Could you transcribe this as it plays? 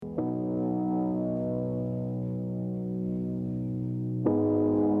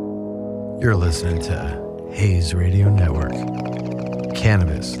You're listening to Hayes Radio Network,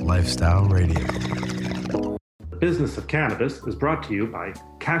 Cannabis Lifestyle Radio. The Business of Cannabis is brought to you by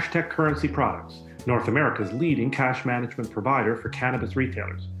CashTech Currency Products, North America's leading cash management provider for cannabis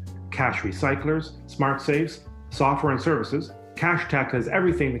retailers. Cash recyclers, smart safes, software and services, CashTech has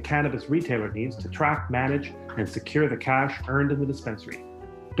everything the cannabis retailer needs to track, manage, and secure the cash earned in the dispensary.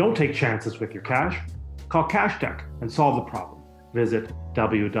 Don't take chances with your cash. Call CashTech and solve the problem. Visit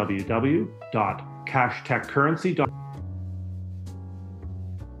www.cashtechcurrency.com.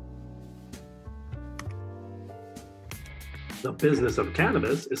 The Business of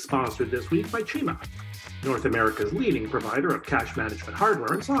Cannabis is sponsored this week by Chima, North America's leading provider of cash management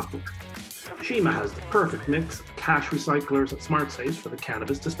hardware and software. Chima has the perfect mix of cash recyclers and smart safes for the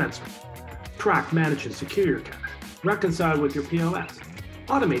cannabis dispensary. Track, manage, and secure your cash. Reconcile with your POS.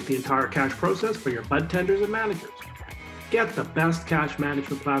 Automate the entire cash process for your bud tenders and managers. Get the best cash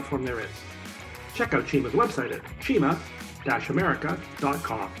management platform there is. Check out Chima's website at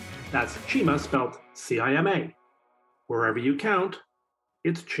chima-america.com. That's Chima spelled C-I-M-A. Wherever you count,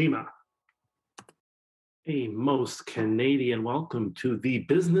 it's Chima. A most Canadian welcome to the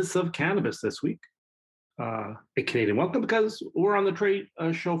Business of Cannabis this week. A Canadian welcome because we're on the trade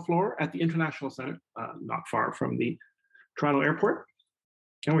show floor at the International Centre, not far from the Toronto Airport.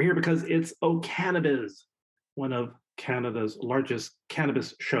 And we're here because it's OCannabis, one of Canada's largest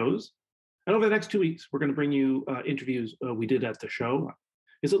cannabis shows. And over the next 2 weeks, we're going to bring you interviews we did at the show.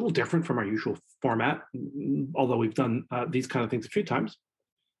 It's a little different from our usual format, although we've done these kind of things a few times.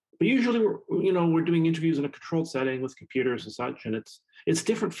 But usually, we're doing interviews in a controlled setting with computers and such, and it's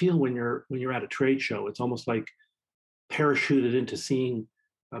different feel when you're at a trade show. It's almost like parachuted into seeing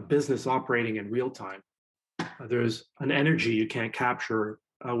a business operating in real time. There's an energy you can't capture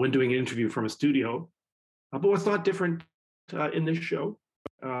when doing an interview from a studio. But what's not different in this show,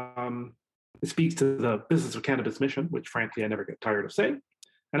 it speaks to the Business of Cannabis mission, which frankly I never get tired of saying.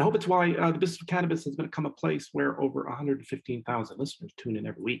 And I hope it's why the Business of Cannabis has become a place where over 115,000 listeners tune in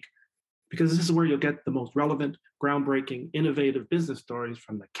every week. Because this is where you'll get the most relevant, groundbreaking, innovative business stories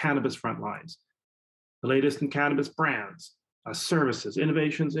from the cannabis front lines. The latest in cannabis brands, services,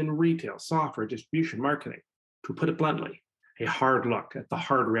 innovations in retail, software, distribution, marketing. To put it bluntly, a hard look at the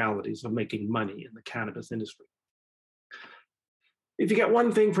hard realities of making money in the cannabis industry. If you get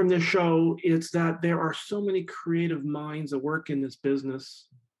one thing from this show, it's that there are so many creative minds at work in this business.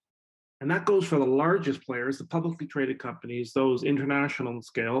 And that goes for the largest players, the publicly traded companies, those international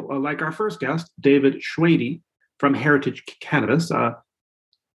scale, like our first guest, David Schwede from Heritage Cannabis.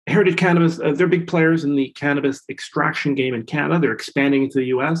 Heritage Cannabis, they're big players in the cannabis extraction game in Canada. They're expanding into the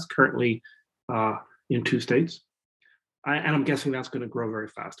US, currently in 2 states. And I'm guessing that's going to grow very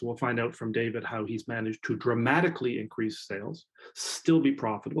fast. We'll find out from David how he's managed to dramatically increase sales, still be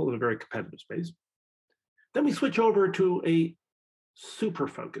profitable in a very competitive space. Then we switch over to a super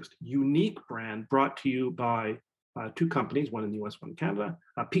focused, unique brand brought to you by 2 companies, one in the US, one in Canada,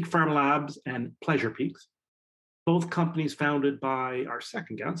 Peak Farm Labs and Pleasure Peaks. Both companies founded by our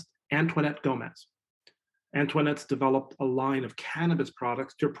second guest, Antoinette Gomez. Antoinette's developed a line of cannabis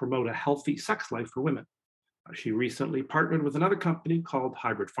products to promote a healthy sex life for women. She recently partnered with another company called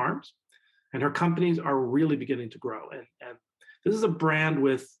Hybrid Farms, and her companies are really beginning to grow. And this is a brand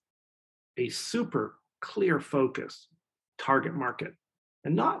with a super clear focus, target market,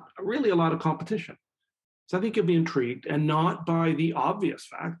 and not really a lot of competition. So I think you'll be intrigued, and not by the obvious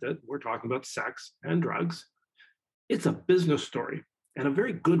fact that we're talking about sex and drugs. It's a business story, and a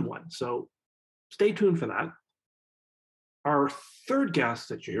very good one. So stay tuned for that. Our third guest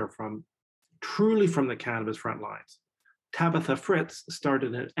that you hear from, truly from the cannabis front lines. Tabitha Fritz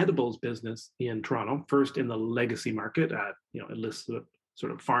started an edibles business in Toronto, first in the legacy market at illicit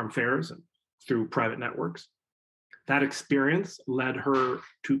sort of farm fairs and through private networks. That experience led her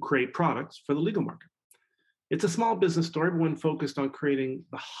to create products for the legal market. It's a small business story, but one focused on creating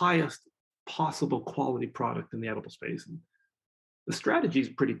the highest possible quality product in the edible space. And the strategy is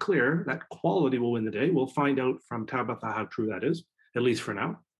pretty clear that quality will win the day. We'll find out from Tabitha how true that is, at least for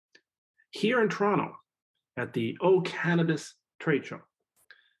now. Here in Toronto at the OCannabis Trade Show.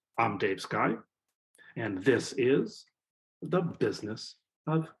 I'm Dave Sky, and this is the Business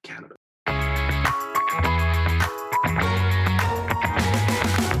of Cannabis.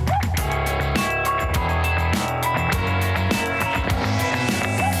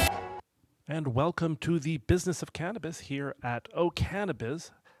 And welcome to the Business of Cannabis here at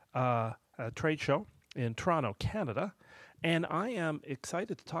OCannabis Trade Show in Toronto, Canada. And I am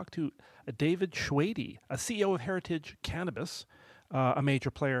excited to talk to David Schwede, a CEO of Heritage Cannabis, a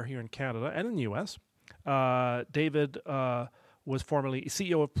major player here in Canada and in the U.S. David was formerly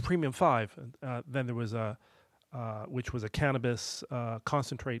CEO of Premium 5. Then there was which was a cannabis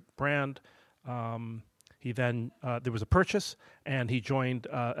concentrate brand. He then there was a purchase, and he joined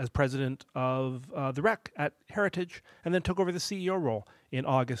as president of the Rec at Heritage, and then took over the CEO role in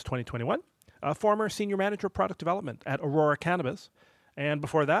August 2021. Former senior manager of product development at Aurora Cannabis, and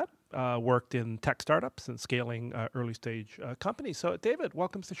before that, worked in tech startups and scaling early stage companies. So, David,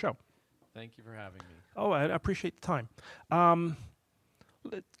 welcome to the show. Thank you for having me. Oh, I appreciate the time.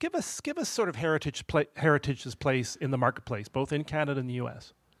 Give us sort of Heritage's place in the marketplace, both in Canada and the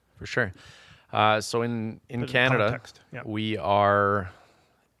U.S. For sure. So in Bit of Canada, context, yeah. we are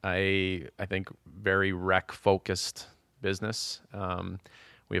I think very rec focused business.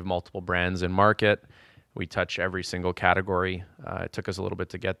 We have multiple brands in market. We touch every single category. It took us a little bit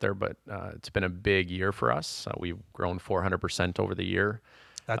to get there, but it's been a big year for us. We've grown 400% over the year.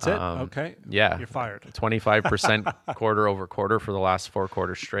 That's it? Okay. Yeah. You're fired. 25% quarter over quarter for the last 4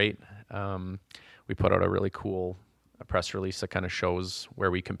 quarters straight. We put out a really cool press release that kind of shows where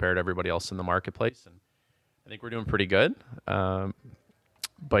we compared everybody else in the marketplace. And I think we're doing pretty good.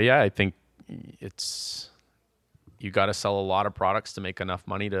 But yeah, I think you got to sell a lot of products to make enough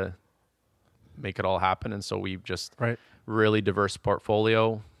money to make it all happen. And so we've just really diverse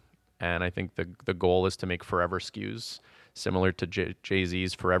portfolio. And I think the goal is to make forever SKUs similar to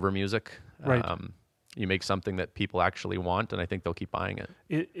Jay-Z's Forever Music. Right. You make something that people actually want, and I think they'll keep buying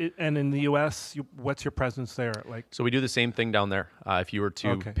it. And in the U.S., what's your presence there? So we do the same thing down there. If you were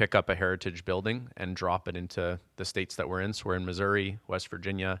to pick up a Heritage building and drop it into the states that we're in, so we're in Missouri, West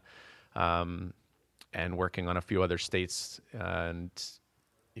Virginia, and working on a few other states. And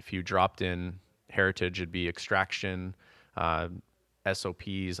if you dropped in Heritage, it'd be extraction,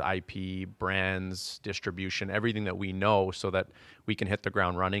 SOPs, IP, brands, distribution, everything that we know, so that we can hit the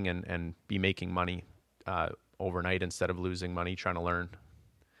ground running and be making money overnight instead of losing money trying to learn.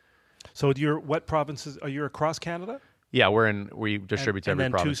 So what provinces are you across Canada? Yeah, we distribute to every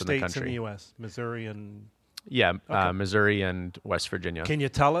province in the country. And then 2 states in the U.S., Missouri and... Yeah, Missouri and West Virginia. Can you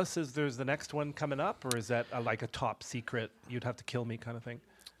tell us, there's the next one coming up, or is that like a top secret, you'd have to kill me kind of thing?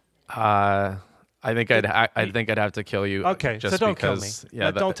 I think I'd have to kill you. Okay, just so don't because, kill me.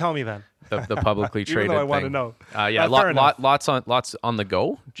 Yeah, don't tell me then. The publicly traded Even though I thing. want to know. Yeah, lots on the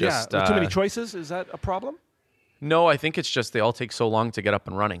go. Just too many choices. Is that a problem? No, I think it's just they all take so long to get up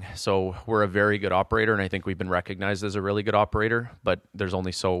and running. So we're a very good operator, and I think we've been recognized as a really good operator. But there's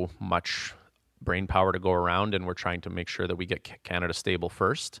only so much brain power to go around, and we're trying to make sure that we get Canada stable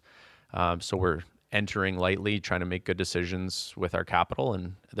first. So we're entering lightly, trying to make good decisions with our capital,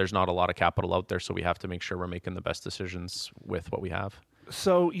 and there's not a lot of capital out there, so we have to make sure we're making the best decisions with what we have.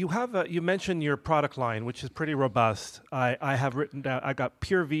 So you mentioned your product line, which is pretty robust. I have written down, I got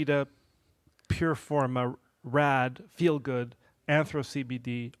Pure Vita, Pure Forma, Rad, Feel Good, Anthro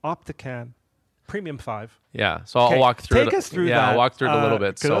CBD, Optican, Premium 5. Yeah, so I'll walk through Take us through that. Yeah, I'll walk through it a little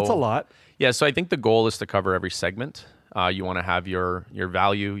bit. So that's a lot. Yeah, so I think the goal is to cover every segment. You want to have your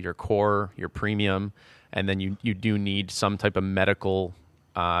value, your core, your premium, and then you do need some type of medical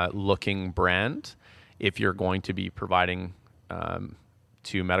looking brand if you're going to be providing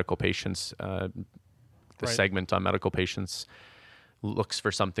to medical patients. The segment on medical patients looks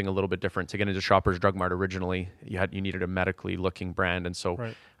for something a little bit different. To get into Shoppers Drug Mart originally, you needed a medically looking brand, and so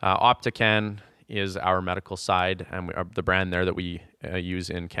Optican is our medical side, and the brand there that we use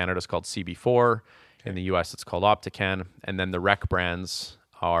in Canada is called CB4. In the US, it's called Optican. And then the rec brands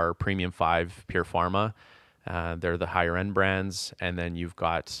are Premium 5, Pure Pharma. They're the higher end brands. And then you've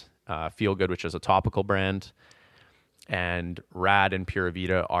got Feel Good, which is a topical brand. And Rad and Pure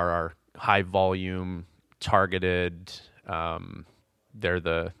Vita are our high volume, targeted. They're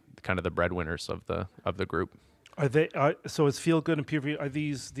the kind of the breadwinners of the group. Are they? So is Feel Good and Pure Vita? Are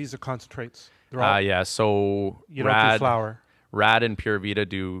these are concentrates? Yeah. So you don't do flour. Rad and Pure Vita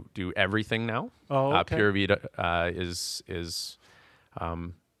do everything now. Oh, okay. Pure Vita is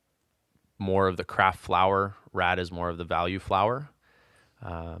more of the craft flower. Rad is more of the value flower.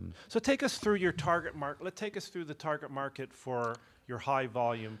 So take us through your target market. Let's take us through the target market for your high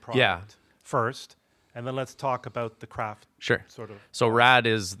volume product first, and then let's talk about the craft. Sure. Sort of. So Rad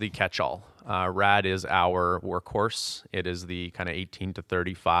is the catch-all. Rad is our workhorse. It is the kind of 18 to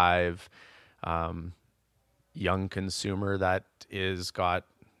 35 young consumer that is got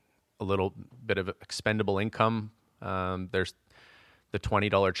a little bit of expendable income. There's the $20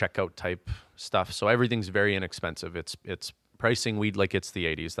 checkout type stuff. So everything's very inexpensive. It's pricing weed like it's the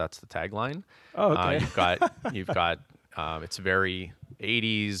 80s. That's the tagline. Oh, okay. You've got it's very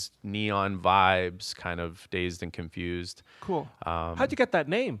 80s neon vibes, kind of Dazed and Confused. Cool. How'd you get that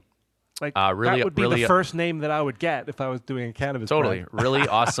name? Like Really- that would be really- the first name that I would get if I was doing a cannabis. Totally. brand. Really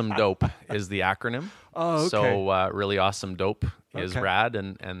Awesome Dope is the acronym. Oh, okay. So Really Awesome Dope is Okay. rad,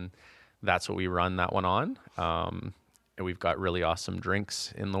 and that's what we run that one on. And we've got really awesome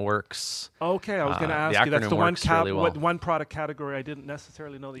drinks in the works. Okay, I was going to the ask you. That's acronym the one works really well. one product category I didn't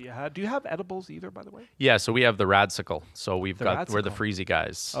necessarily know that you had. Do you have edibles either, by the way? Yeah, so we have the Radsicle. So we're the Radsicle. Freezy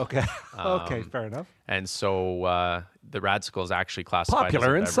guys. Okay. Okay, fair enough. And so the Radsicle is actually classified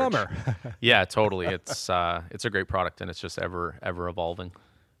Popular in as a beverage. summer. Yeah, totally. It's a great product, and it's just ever evolving.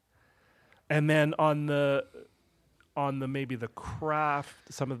 And then on the maybe the craft,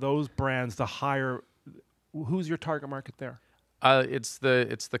 some of those brands, the higher, who's your target market there? It's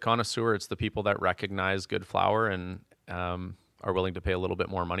the connoisseur. It's the people that recognize good flower and are willing to pay a little bit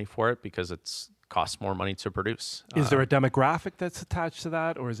more money for it because it's costs more money to produce. Is there a demographic that's attached to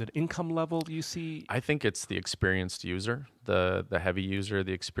that, or is it income level you see, I think it's the experienced user, the heavy user,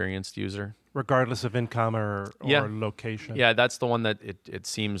 the experienced user. regardless of income or Yeah. location? Yeah, that's the one that it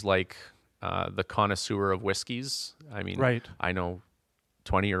seems like the connoisseur of whiskeys. I mean, Right. I know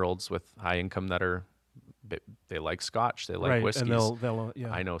 20-year-olds with high income that are they like Scotch, they like right. whiskeys. And they'll yeah.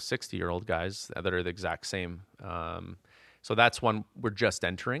 I know 60-year-old guys that are the exact same. So that's one we're just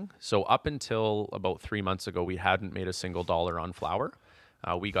entering. So up until about 3 months ago, we hadn't made a single dollar on flower.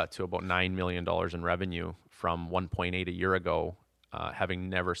 We got to about $9 million in revenue from 1.8 a year ago, having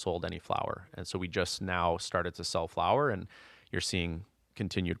never sold any flower. And so we just now started to sell flower, and you're seeing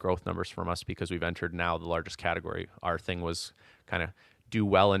continued growth numbers from us because we've entered now the largest category. Our thing was kind of do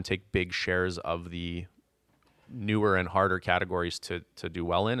well and take big shares of the newer and harder categories to do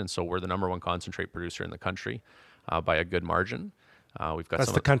well in. And so we're the number one concentrate producer in the country by a good margin. We've got That's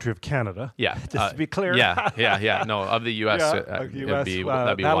some the country of Canada. yeah, Just to be clear. yeah. No, of the U.S. Of it'd US, be, that'll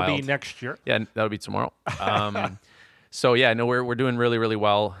that'd be be wild. next year. Yeah, that'll be tomorrow. So yeah, no, we're doing really, really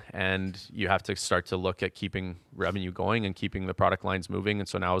well, and you have to start to look at keeping revenue going and keeping the product lines moving. And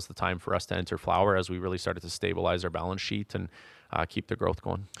so now is the time for us to enter flower as we really started to stabilize our balance sheet and keep the growth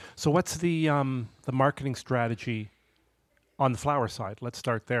going. So what's the marketing strategy on the flower side? Let's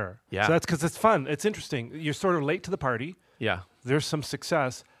start there. Yeah. So that's because it's fun. It's interesting. You're sort of late to the party. Yeah. There's some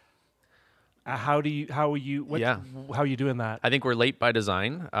success. How are you doing that? I think we're late by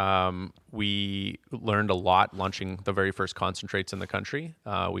design. We learned a lot launching the very first concentrates in the country.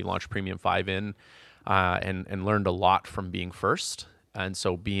 We launched Premium 5 in and learned a lot from being first. And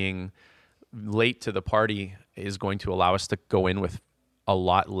so being late to the party is going to allow us to go in with a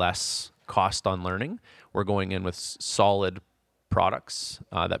lot less cost on learning. We're going in with solid products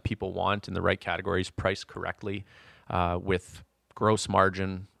that people want in the right categories, priced correctly, with gross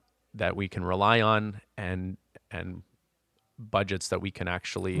margin that we can rely on and budgets that we can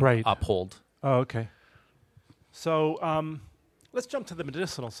actually Right. uphold. Oh, okay. So let's jump to the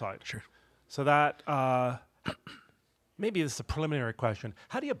medicinal side. Sure. So that maybe this is a preliminary question.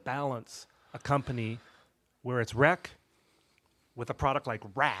 How do you balance a company where it's rec with a product like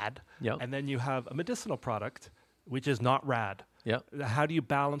RAD, Yep. and then you have a medicinal product which is not RAD? Yeah. How do you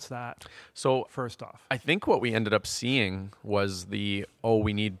balance that So first off? I think what we ended up seeing was we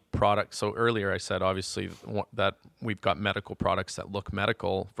need products. So earlier I said, obviously, that we've got medical products that look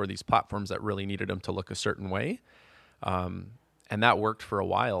medical for these platforms that really needed them to look a certain way. And that worked for a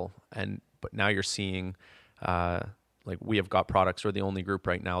while. But now you're seeing, like we have got products. We're the only group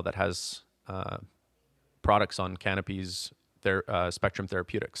right now that has products on Canopy's Spectrum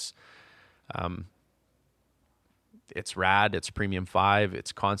Therapeutics. It's RAD, it's Premium 5,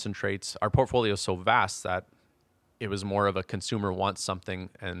 it's concentrates. Our portfolio is so vast that it was more of a consumer wants something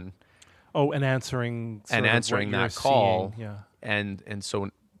and answering answering that call. Yeah. And so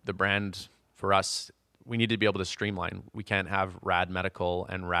the brand for us, we need to be able to streamline. We can't have RAD Medical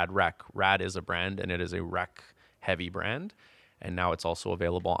and RAD Rec. RAD is a brand and it is a rec heavy brand. And now it's also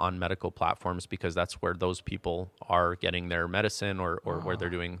available on medical platforms because that's where those people are getting their medicine or where they're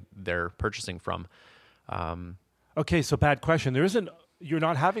doing their purchasing from. Okay, so bad question. You're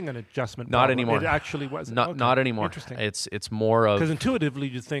not having an adjustment Not problem. anymore. It actually wasn't. Not Okay. not anymore. Interesting. It's more of Because intuitively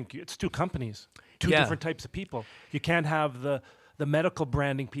you think it's two companies, two Yeah. different types of people. You can't have the medical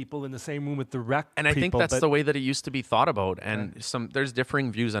branding people in the same room with the rec and I think people, that's but- the way that it used to be thought about. And there's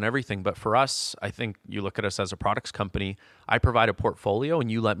differing views on everything. But for us, I think you look at us as a products company. I provide a portfolio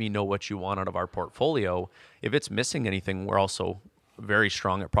and you let me know what you want out of our portfolio. If it's missing anything, we're also very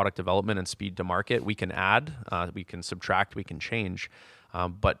strong at product development and speed to market. We can add, we can subtract, we can change.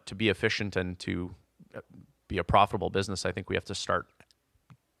 But to be efficient and to be a profitable business, I think we have to start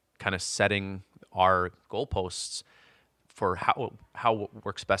kind of setting our goalposts for how it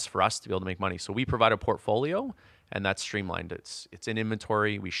works best for us to be able to make money. So we provide a portfolio and that's streamlined. It's in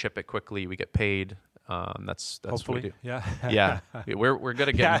inventory. We ship it quickly. We get paid. That's what we do. Yeah. Yeah, we're good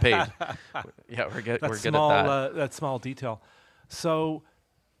at getting paid. Yeah, we're good at that. That small detail. So,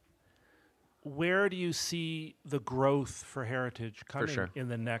 where do you see the growth for Heritage coming in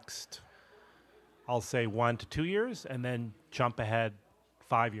the next, I'll say 1 to 2 years, and then jump ahead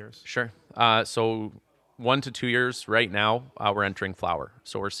 5 years? Sure. So 1 to 2 years right now, we're entering flower.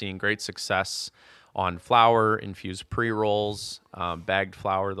 So we're seeing great success on flour, infused pre-rolls, bagged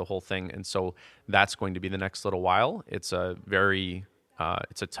flour, the whole thing. And so that's going to be the next little while. It's a very,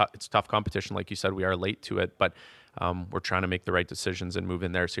 it's tough competition. Like you said, we are late to it, but we're trying to make the right decisions and move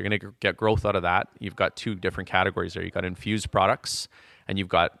in there. So you're going to get growth out of that. You've got 2 different categories there. You've got infused products and you've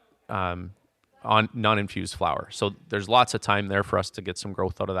got on non-infused flour. So there's lots of time there for us to get some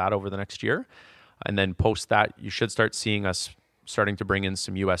growth out of that over the next year. And then post that, you should start seeing us starting to bring in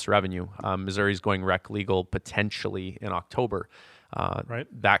some U.S. revenue. Missouri's going rec legal potentially in October. Right.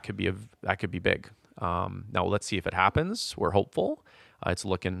 That could be big. Now let's see if it happens. We're hopeful. It's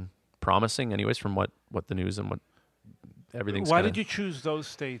looking promising, anyways, from what the news and what everything's. Why did you choose those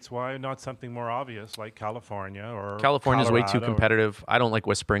states? Why not something more obvious like California or California's way too Colorado? competitive. I don't like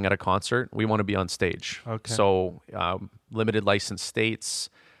whispering at a concert. We want to be on stage. Okay. So limited license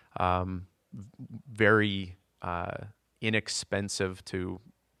states, very inexpensive to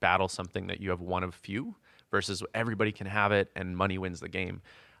battle something that you have one of few versus everybody can have it and money wins the game.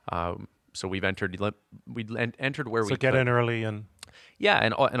 So we've entered where we get in early and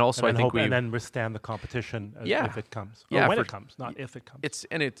and also I think and then withstand the competition if it comes. Yeah, when it comes, not if it comes. It's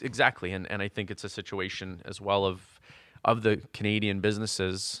exactly, and I think it's a situation as well of the Canadian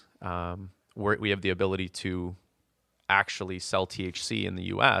businesses where we have the ability to actually sell THC in the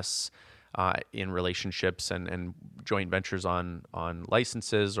U.S. In relationships and joint ventures on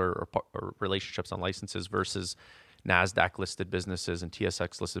licenses or relationships on licenses versus NASDAQ listed businesses and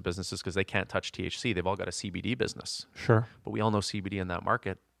TSX listed businesses because they can't touch THC. They've all got a CBD business. Sure. But we all know CBD in that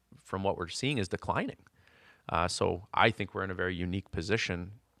market, from what we're seeing, is declining. So I think we're in a very unique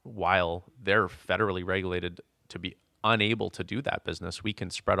position. While they're federally regulated to be unable to do that business, we can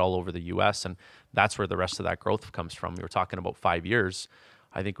spread all over the U.S. and that's where the rest of that growth comes from. We were talking about 5 years.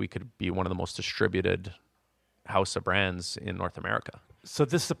 I think we could be one of the most distributed house of brands in North America. So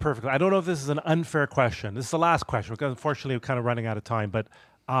this is a perfect. I don't know if this is an unfair question. This is the last question because unfortunately we're kind of running out of time. But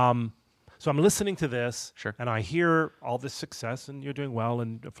so I'm listening to this, Sure. and I hear all this success, and you're doing well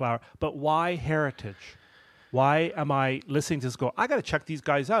in flower. But why Heritage? Why am I listening to this? Go, I got to check these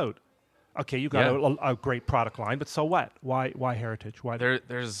guys out. Okay, you got a great product line, but so what? Why Heritage? Why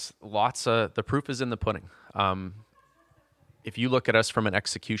There's lots of the proof is in the pudding. If you look at us from an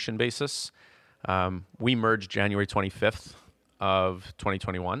execution basis, we merged January 25th of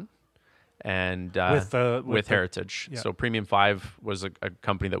 2021 and with Heritage. Yeah. So Premium 5 was a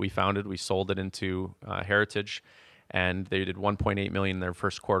company that we founded. We sold it into Heritage, and they did 1.8 million in their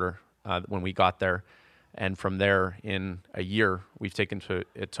first quarter when we got there. And from there, in a year, we've taken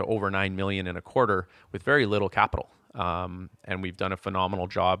it to over 9 million in a quarter with very little capital. And we've done a phenomenal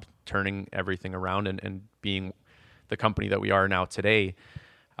job turning everything around and being the company that we are now today.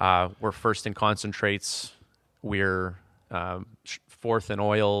 We're first in concentrates. We're fourth in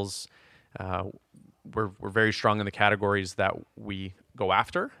oils. We're very strong in the categories that we go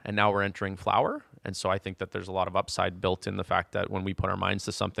after, and now we're entering flower. And so I think that there's a lot of upside built in the fact that when we put our minds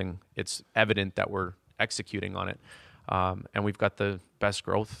to something, it's evident that we're executing on it. And we've got the best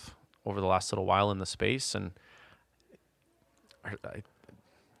growth over the last little while in the space. And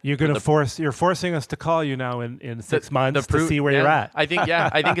you're forcing us to call you now in 6 months to see where you're at. I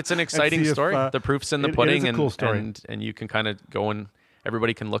think it's an exciting story. The proof's in the pudding, it is a cool story. And you can kind of go and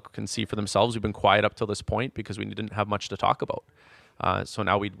everybody can look and see for themselves. We've been quiet up till this point because we didn't have much to talk about. So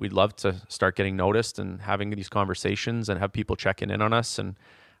now we'd love to start getting noticed and having these conversations and have people checking in on us, and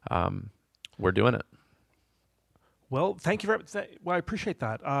we're doing it. Well, thank you very much. Well, I appreciate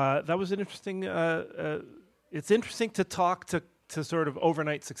that. That was an interesting. It's interesting to talk to sort of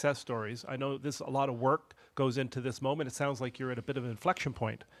overnight success stories. I know a lot of work goes into this moment. It sounds like you're at a bit of an inflection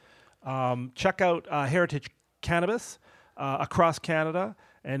point. Check out Heritage Cannabis across Canada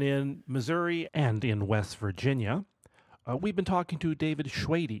and in Missouri and in West Virginia. We've been talking to David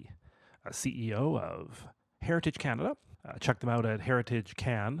Schwede, CEO of Heritage Canada. Check them out at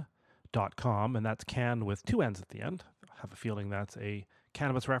heritagecan.com, and that's can with 2 N's at the end. I have a feeling that's a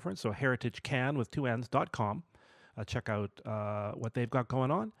cannabis reference, so heritagecan with 2 N's.com. Check out what they've got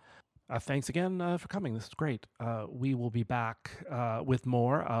going on. Thanks again for coming. This is great. We will be back with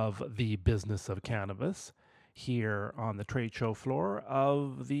more of the business of cannabis here on the trade show floor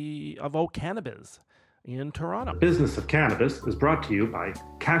of OCannabis. in Toronto. Business of Cannabis is brought to you by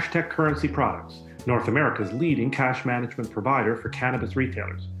CashTech Currency Products, North America's leading cash management provider for cannabis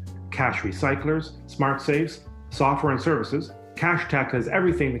retailers. Cash recyclers, smart safes, software and services, CashTech has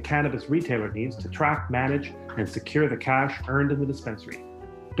everything the cannabis retailer needs to track, manage, and secure the cash earned in the dispensary.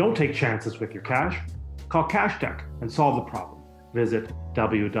 Don't take chances with your cash. Call CashTech and solve the problem. Visit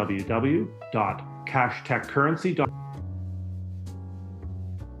www.cashtechcurrency.com.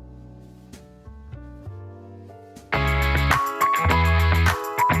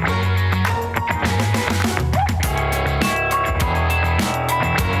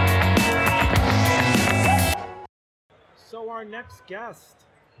 So our next guest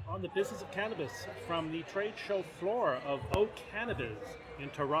on the Business of Cannabis from the trade show floor of OCannabis in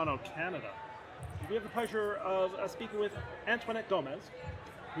Toronto, Canada. We have the pleasure of speaking with Antoinette Gomez,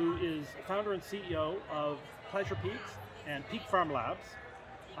 who is founder and CEO of Pleasure Peaks and Peak Farm Labs,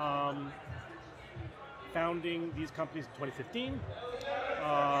 founding these companies in 2015.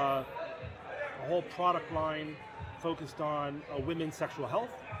 A whole product line focused on women's sexual health.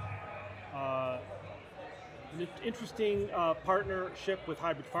 An interesting partnership with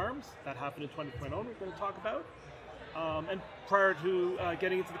Hybrid Farms that happened in 2020 we're going to talk about. And prior to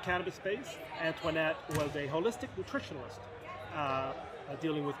getting into the cannabis space, Antoinette was a holistic nutritionalist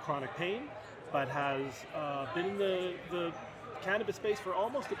dealing with chronic pain, but has been in the cannabis space for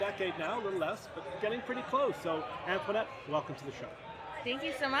almost a decade now, a little less, but getting pretty close. So Antoinette, welcome to the show. Thank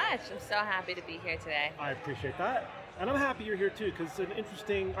you so much. I'm so happy to be here today. I appreciate that. And I'm happy you're here too, because it's an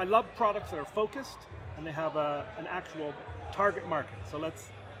interesting, I love products that are focused and they have an actual target market.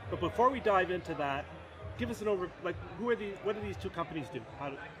 But before we dive into that, give us an overview, like what do these two companies do?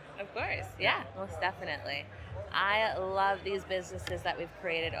 Of course, yeah, most definitely. I love these businesses that we've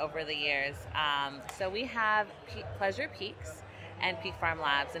created over the years. So we have Pleasure Peaks and Peak Farm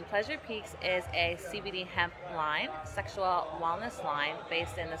Labs. And Pleasure Peaks is a CBD hemp line, sexual wellness line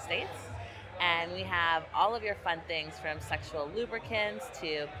based in the States. And we have all of your fun things from sexual lubricants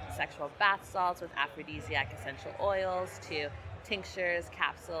to sexual bath salts with aphrodisiac essential oils to tinctures,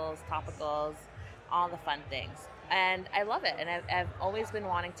 capsules, topicals, all the fun things. And I love it. And I've always been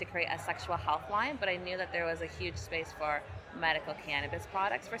wanting to create a sexual health line, but I knew that there was a huge space for medical cannabis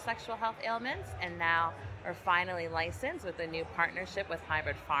products for sexual health ailments. And now we're finally licensed with a new partnership with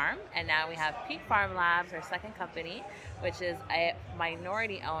Hybrid Farm. And now we have Peak Farm Labs, our second company, which is a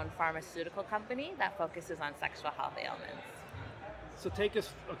minority-owned pharmaceutical company that focuses on sexual health ailments. So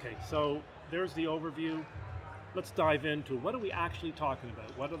so there's the overview. Let's dive into what are we actually talking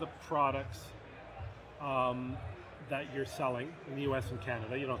about? What are the products that you're selling in the US and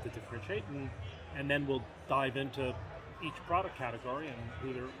Canada? You don't have to differentiate, and then we'll dive into each product category and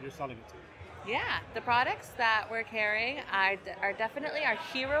who you're selling it to. Yeah, the products that we're carrying are definitely our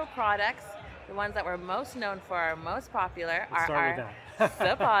hero products. The ones that we're most known for, are most popular, are our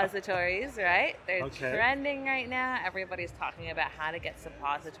suppositories, right? They're trending right now. Everybody's talking about how to get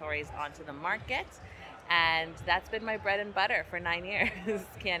suppositories onto the market. And that's been my bread and butter for 9 years,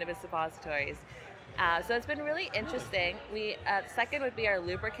 cannabis suppositories. So it's been really interesting. Second would be our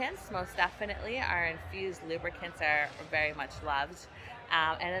lubricants, most definitely. Our infused lubricants are very much loved.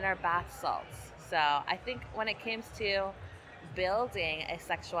 And then our bath salts. So I think when it comes to building a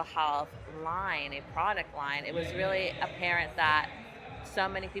sexual health line, a product line, it was really apparent that so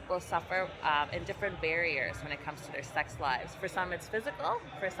many people suffer in different barriers when it comes to their sex lives. For some it's physical,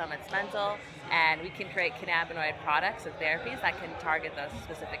 for some it's mental, and we can create cannabinoid products and therapies that can target those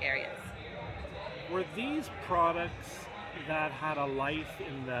specific areas. Were these products that had a life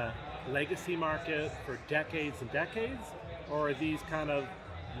in the legacy market for decades and decades, or are these kind of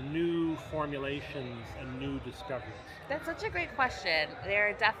new formulations and new discoveries? That's such a great question.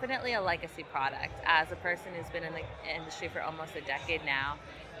 They're definitely a legacy product. As a person who's been in the industry for almost a decade now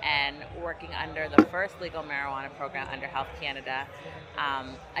and working under the first legal marijuana program under Health Canada,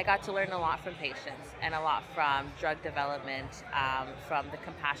 I got to learn a lot from patients and a lot from drug development, from the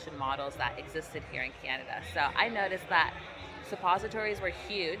compassion models that existed here in Canada. So I noticed that suppositories were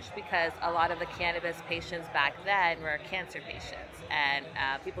huge because a lot of the cannabis patients back then were cancer patients and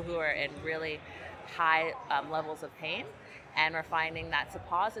people who were in really high levels of pain. And we're finding that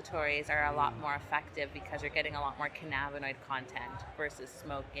suppositories are a lot more effective because you're getting a lot more cannabinoid content versus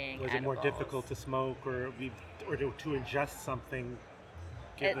smoking. Was it more difficult to smoke or to ingest something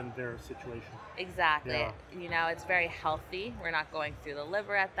given their situation? Exactly. Yeah. You know, it's very healthy. We're not going through the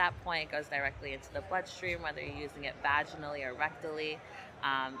liver at that point. It goes directly into the bloodstream, whether you're using it vaginally or rectally.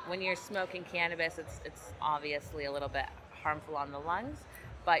 When you're smoking cannabis, it's obviously a little bit harmful on the lungs,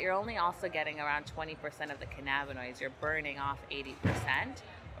 but you're only also getting around 20% of the cannabinoids. You're burning off 80%,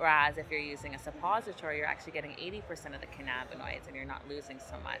 Whereas if you're using a suppository, you're actually getting 80% of the cannabinoids and you're not losing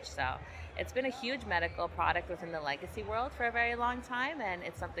so much. So it's been a huge medical product within the legacy world for a very long time, and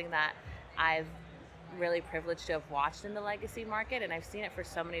it's something that I've really privileged to have watched in the legacy market, and I've seen it for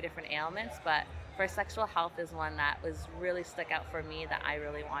so many different ailments, but for sexual health is one that was really stuck out for me, that I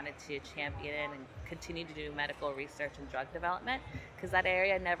really wanted to champion in and continue to do medical research and drug development, because that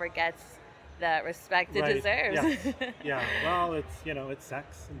area never gets the respect it deserves. Yeah. Yeah, well, it's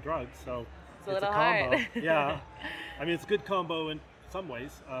sex and drugs, so it's a little combo. hard. Yeah, I mean, it's a good combo in some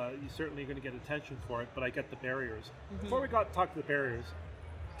ways. You're certainly going to get attention for it, but I get the barriers. Mm-hmm. Before we talk to the barriers,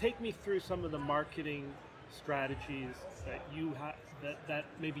 take me through some of the marketing strategies that you that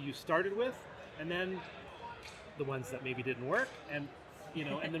maybe you started with, and then the ones that maybe didn't work, and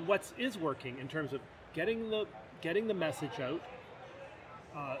and then what is working in terms of getting the message out,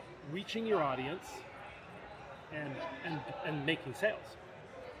 reaching your audience, and making sales.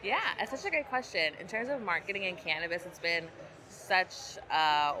 Yeah, it's such a great question. In terms of marketing in cannabis, it's been such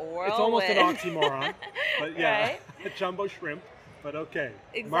a whirlwind. It's almost an oxymoron, but yeah, right? A jumbo shrimp, but okay.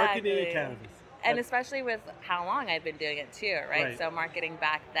 Exactly. Marketing in cannabis. And especially with how long I've been doing it too, right? So marketing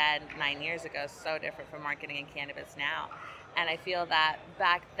back then, 9 years ago, is so different from marketing in cannabis now. And I feel that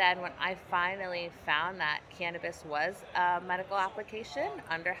back then, when I finally found that cannabis was a medical application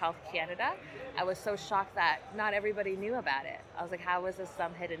under Health Canada, I was so shocked that not everybody knew about it. I was like, how was this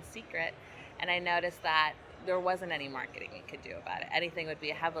some hidden secret? And I noticed that there wasn't any marketing you could do about it. Anything would be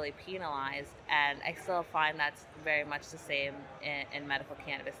heavily penalized, and I still find that's very much the same in medical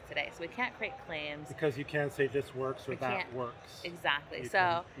cannabis today. So we can't create claims. Because you can't say this works or that works. Exactly. You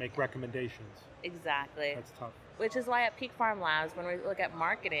so can make recommendations. Exactly. That's tough. Which is why at Peak Farm Labs, when we look at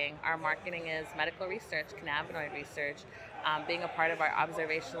marketing, our marketing is medical research, cannabinoid research, being a part of our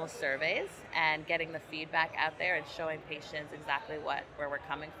observational surveys and getting the feedback out there and showing patients exactly where we're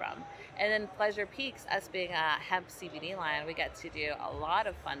coming from. And then Pleasure Peaks, us being a hemp CBD line, we get to do a lot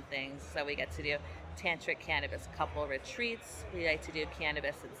of fun things. So we get to do tantric cannabis couple retreats. We like to do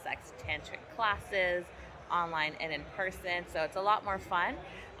cannabis and sex tantric classes, online and in person. So it's a lot more fun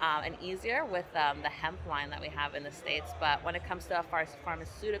and easier with the hemp line that we have in the States. But when it comes to a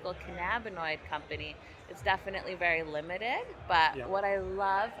pharmaceutical cannabinoid company, it's definitely very limited. But what I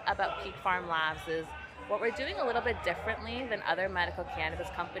love about Peak Farm Labs is what we're doing a little bit differently than other medical cannabis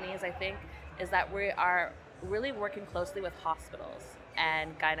companies, I think, is that we are really working closely with hospitals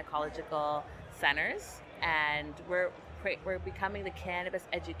and gynecological centers, and we're becoming the cannabis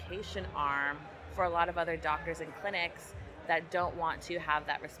education arm for a lot of other doctors and clinics that don't want to have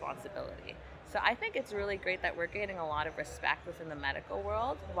that responsibility. So I think it's really great that we're getting a lot of respect within the medical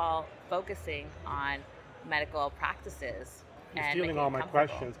world while focusing on medical practices. You're stealing all my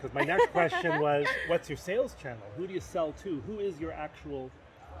questions, because my next question was, what's your sales channel? Who do you sell to? Who is your actual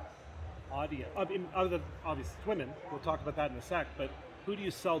audience? Other than obviously women, we'll talk about that in a sec, but who do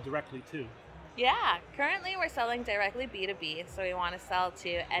you sell directly to? Yeah, currently we're selling directly B2B, so we want to sell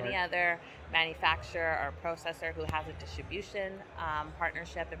to any other manufacturer or processor who has a distribution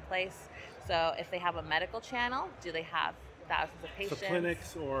partnership in place. So if they have a medical channel, do they have thousands of patients? So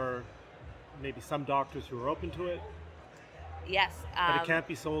clinics or maybe some doctors who are open to it? Yes. But it can't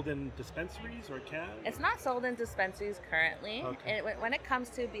be sold in dispensaries, or it can? It's not sold in dispensaries currently. Okay. And when it comes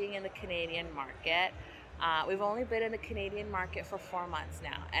to being in the Canadian market, we've only been in the Canadian market for 4 months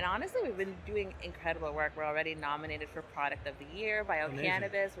now. And honestly, we've been doing incredible work. We're already nominated for Product of the Year by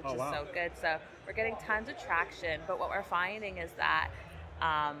OCannabis, which is so good. So we're getting tons of traction. But what we're finding is that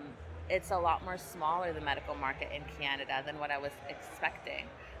it's a lot more smaller, the medical market in Canada, than what I was expecting.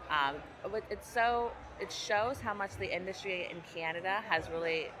 But it shows how much the industry in Canada has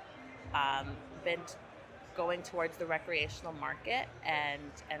really been going towards the recreational market and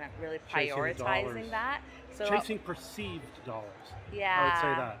really prioritizing that. So chasing perceived dollars. Yeah. I would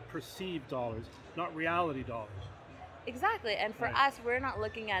say that. Perceived dollars, not reality dollars. Exactly. And for us, we're not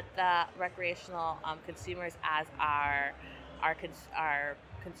looking at the recreational consumers as our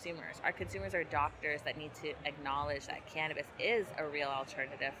consumers. Our consumers are doctors that need to acknowledge that cannabis is a real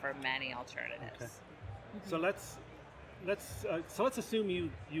alternative for many alternatives. Okay. So let's assume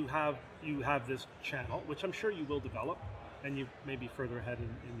you have this channel, which I'm sure you will develop, and you may be further ahead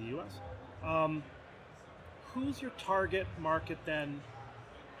in the U.S. Who's your target market then?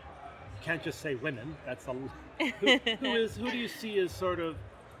 You can't just say women. That's who do you see as sort of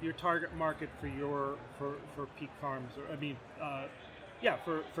your target market for Peak Farms, or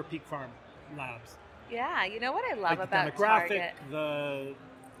for Peak Farm Labs? Yeah, you know what I love like about the demographic, Target?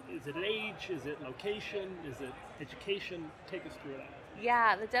 Is it age? Is it location? Is it education? Take us through that.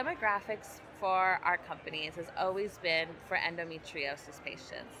 Yeah, the demographics for our companies has always been for endometriosis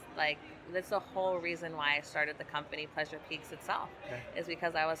patients. Like, that's the whole reason why I started the company, Pleasure Peaks itself, is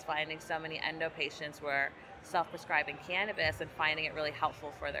because I was finding so many endo patients were self-prescribing cannabis and finding it really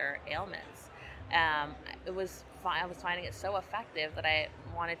helpful for their ailments. I was finding it so effective that I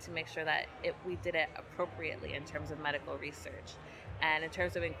wanted to make sure that we did it appropriately in terms of medical research. And in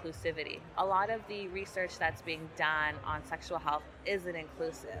terms of inclusivity, a lot of the research that's being done on sexual health isn't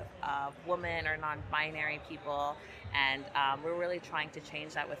inclusive of women or non-binary people, and we're really trying to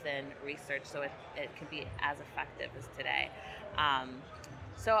change that within research so it can be as effective as today.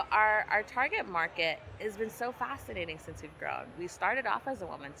 So our target market has been so fascinating since we've grown. We started off as a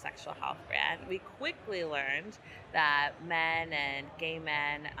women's sexual health brand. We quickly learned that men and gay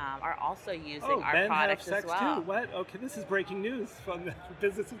men are also using our products as well. Oh, men have sex too. What? Okay, this is breaking news from the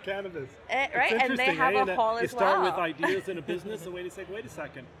business of cannabis. Right, and they have a whole as well. You start with ideas in a business and wait a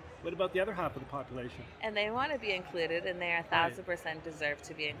second. What about the other half of the population? And they want to be included, and they 1,000% deserve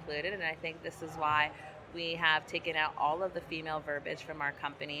to be included. And I think this is why we have taken out all of the female verbiage from our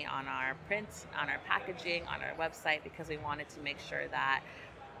company on our print, on our packaging, on our website, because we wanted to make sure that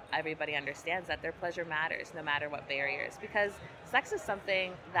everybody understands that their pleasure matters no matter what barriers. Because sex is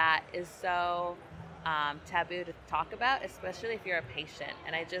something that is so taboo to talk about, especially if you're a patient.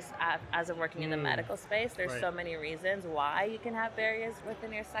 And I just, as of working in the medical space, there's so many reasons why you can have barriers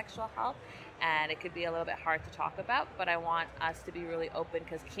within your sexual health, and it could be a little bit hard to talk about, but I want us to be really open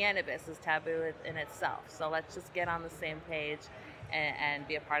because cannabis is taboo in itself. So let's just get on the same page and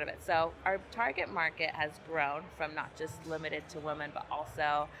be a part of it. So our target market has grown from not just limited to women, but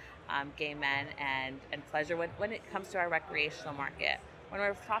also gay men and pleasure when it comes to our recreational market. When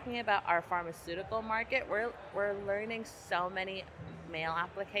we're talking about our pharmaceutical market, we're learning so many male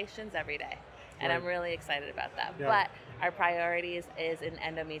applications every day. And I'm really excited about that. Yeah. But our priorities is in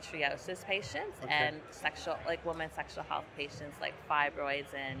endometriosis patients and women sexual health patients like fibroids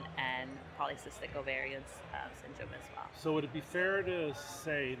and polycystic ovarian syndrome as well. So would it be fair to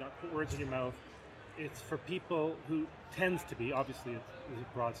say, not put words in your mouth, it's for people who tends to be, obviously it's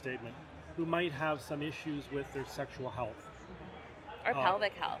a broad statement, who might have some issues with their sexual health. Or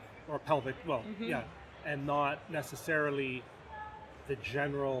pelvic health. Or pelvic, yeah. And not necessarily the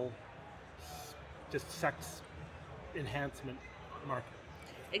general just sex enhancement market.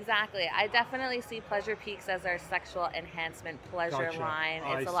 Exactly. I definitely see Pleasure Peaks as our sexual enhancement pleasure line.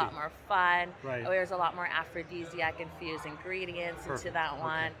 It's a lot more fun. Right. There's a lot more aphrodisiac infused ingredients into that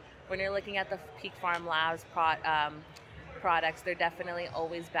one. When you're looking at the Peak Farm Labs products, they're definitely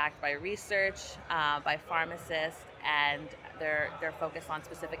always backed by research, by pharmacists, and they're focused on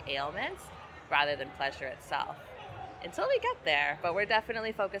specific ailments rather than pleasure itself. Until we get there, but we're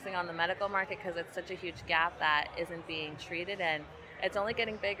definitely focusing on the medical market because it's such a huge gap that isn't being treated, and it's only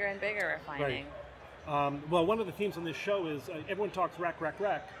getting bigger and bigger, we're finding. Right. Well, one of the themes on this show is everyone talks rec.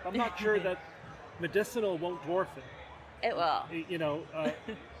 I'm not sure that medicinal won't dwarf it. It will. You know,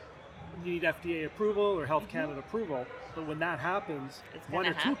 you need FDA approval or Health Canada approval, but when that happens, one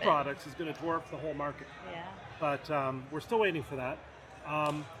or two products is going to dwarf the whole market. Yeah. But we're still waiting for that.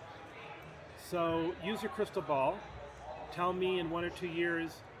 So use your crystal ball. Tell me in 1 or 2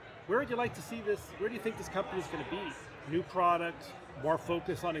 years, where would you like to see this? Where do you think this company is going to be? New product, more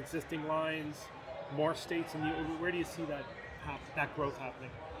focus on existing lines, more states, and where do you see that growth happening?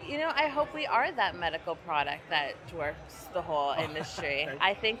 You know, I hope we are that medical product that dwarfs the whole industry. Okay.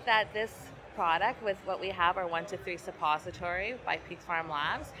 I think that this product, with what we have, our 1-2-3 suppository by Peak Farm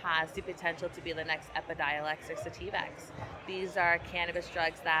Labs, has the potential to be the next Epidiolex or Sativex. These are cannabis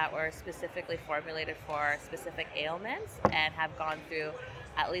drugs that were specifically formulated for specific ailments and have gone through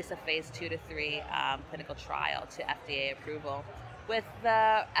at least a phase 2 to 3 clinical trial to FDA approval. With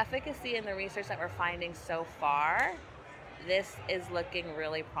the efficacy and the research that we're finding so far, this is looking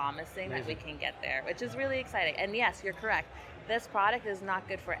really promising. Amazing. That we can get there, which is really exciting. And yes, you're correct. This product is not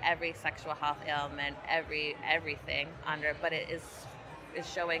good for every sexual health ailment, everything under, but it is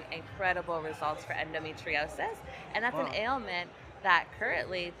showing incredible results for endometriosis, and that's an ailment that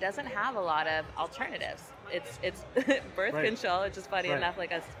currently doesn't have a lot of alternatives. It's birth control, which is funny enough,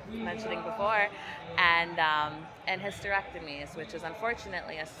 like I was mentioning before, and hysterectomies, which is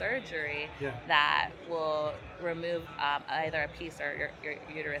unfortunately a surgery that will remove either a piece or your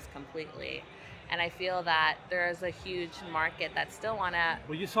uterus completely. And I feel that there is a huge market that still want to.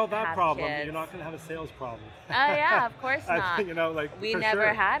 Well, you solve that problem. Kids. You're not going to have a sales problem. Oh yeah, of course not. We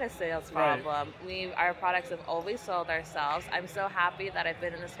never had a sales problem. Right. Our products have always sold ourselves. I'm so happy that I've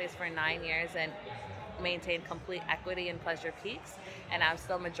been in this space for 9 years, and maintained complete equity in Pleasure Peaks, and I'm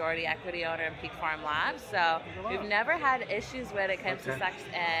still majority equity owner in Peak Farm Labs. So we've never had issues when it comes to sex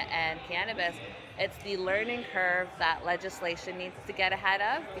and cannabis. It's the learning curve that legislation needs to get ahead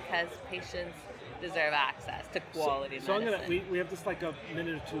of, because patients deserve access to quality medicine. So we have just like a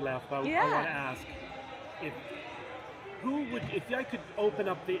minute or two left, but I want to ask, if I could open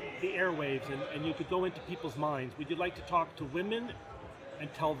up the airwaves and you could go into people's minds, would you like to talk to women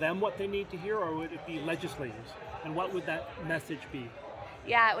and tell them what they need to hear, or would it be legislators? And what would that message be?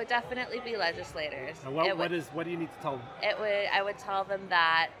 Yeah, it would definitely be legislators. And what do you need to tell them? I would tell them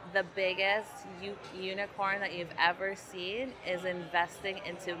that the biggest unicorn that you've ever seen is investing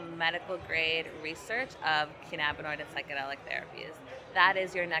into medical grade research of cannabinoid and psychedelic therapies. That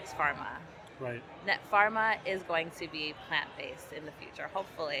is your next pharma. Right. Pharma is going to be plant-based in the future,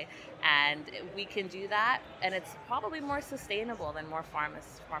 hopefully, and we can do that, and it's probably more sustainable than more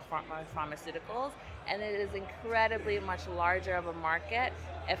pharmaceuticals, and it is incredibly much larger of a market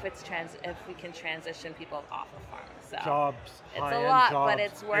if we can transition people off of pharma. So jobs, it's a lot, jobs, but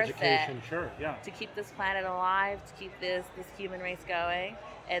it's worth education, it. Sure, yeah. To keep this planet alive, to keep this human race going,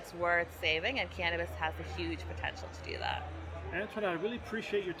 it's worth saving, and cannabis has a huge potential to do that. Antoinette, I really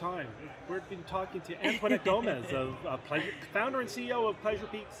appreciate your time. We've been talking to Antoinette Gomez, founder and CEO of Pleasure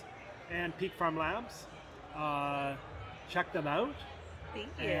Peaks and Peak Farm Labs. Check them out. Thank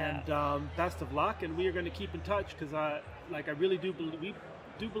you. And best of luck. And we are going to keep in touch, because I really do believe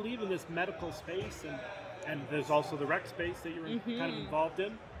in this medical space, and there's also the rec space that you're kind of involved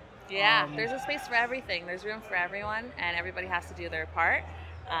in. Yeah, there's a space for everything. There's room for everyone, and everybody has to do their part.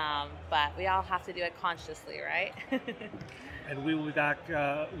 But we all have to do it consciously, right? And we will be back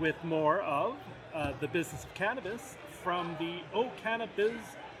with more of the business of cannabis from the OCannabiz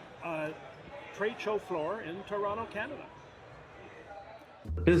trade show floor in Toronto, Canada.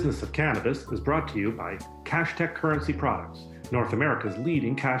 The Business of Cannabis is brought to you by CashTech Currency Products, North America's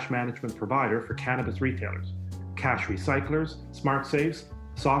leading cash management provider for cannabis retailers. Cash recyclers, smart safes,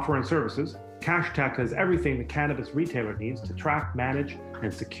 software and services, CashTech has everything the cannabis retailer needs to track, manage,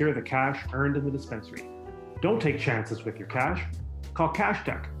 and secure the cash earned in the dispensary. Don't take chances with your cash. Call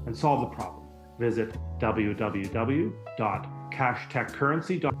CashTech and solve the problem. Visit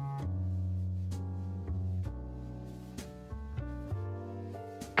www.cashtechcurrency.com.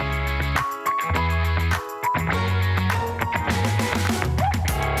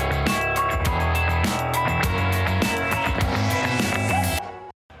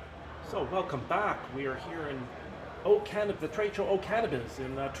 So welcome back. We are here in the trade show OCannabiz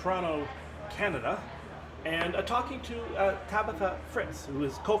in Toronto, Canada. And talking to Tabitha Fritz, who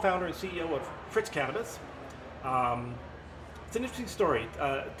is co-founder and CEO of Fritz Cannabis. It's an interesting story.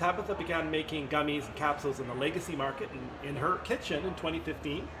 Tabitha began making gummies and capsules in the legacy market in her kitchen in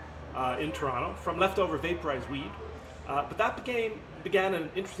 2015 in Toronto from leftover vaporized weed. But that began an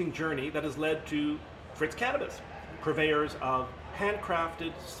interesting journey that has led to Fritz Cannabis, purveyors of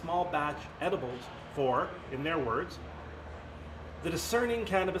handcrafted small batch edibles for, in their words, the discerning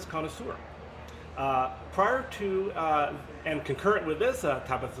cannabis connoisseur. Prior to and concurrent with this,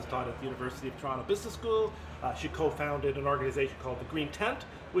 Tabitha taught at the University of Toronto Business School. She co-founded an organization called the Green Tent,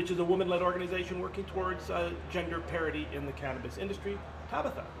 which is a woman-led organization working towards gender parity in the cannabis industry.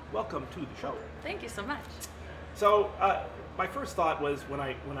 Tabitha, welcome to the show. Thank you so much. So my first thought was when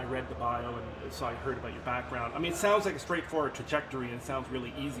I read the bio and so I heard about your background. I mean, it sounds like a straightforward trajectory and it sounds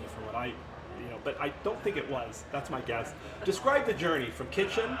really easy for what but I don't think it was. That's my guess. Describe the journey from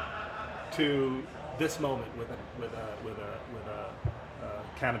kitchen to this moment with a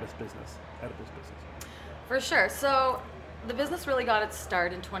cannabis business, edibles business. For sure. So the business really got its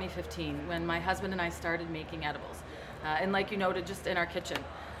start in 2015 when my husband and I started making edibles. And like you noted, just in our kitchen.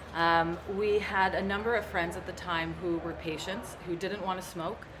 We had a number of friends at the time who were patients, who didn't want to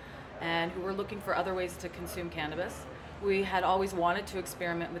smoke, and who were looking for other ways to consume cannabis. We had always wanted to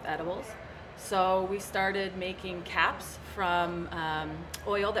experiment with edibles. So we started making caps from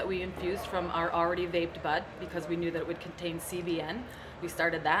oil that we infused from our already vaped bud, because we knew that it would contain CBN. We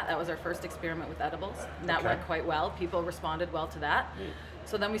started that. That was our first experiment with edibles, and that went quite well. People responded well to that.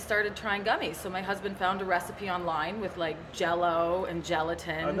 So then we started trying gummies. So my husband found a recipe online with like Jell-O and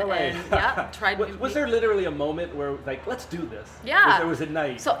gelatin. Oh, no way. And tried. Was there literally a moment where like, let's do this? Yeah. There was a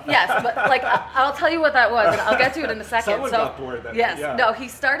night. So yes, but like I'll tell you what that was, and I'll get to it in a second. Someone got bored then. Yes. Yeah. No, he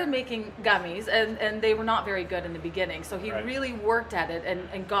started making gummies, and they were not very good in the beginning. So he really worked at it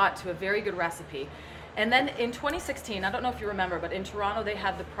and got to a very good recipe. And then in 2016, I don't know if you remember, but in Toronto they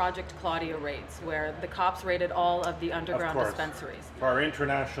had the Project Claudia raids, where the cops raided all of the underground dispensaries. For our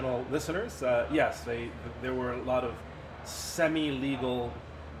international listeners, yes, there were a lot of semi-legal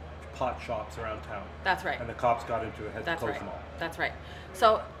pot shops around town. That's right. And the cops got into it, had to That's close right. them all. That's right.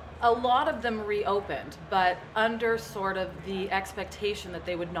 So a lot of them reopened, but under sort of the expectation that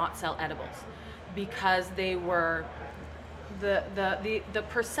they would not sell edibles, because they were the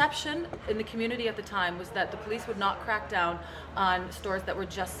perception in the community at the time was that the police would not crack down on stores that were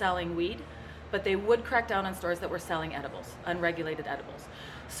just selling weed, but they would crack down on stores that were selling edibles, unregulated edibles.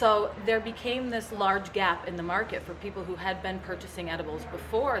 So there became this large gap in the market for people who had been purchasing edibles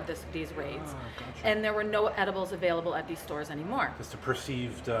before these raids, Gotcha. and there were no edibles available at these stores anymore. Just the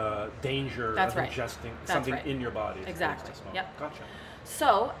perceived danger That's of right. ingesting That's something right. in your body. as Exactly. opposed to smoke. Yep. Gotcha.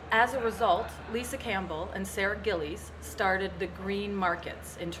 So, as a result, Lisa Campbell and Sarah Gillies started the Green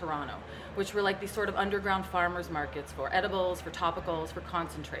Markets in Toronto, which were like these sort of underground farmers markets for edibles, for topicals, for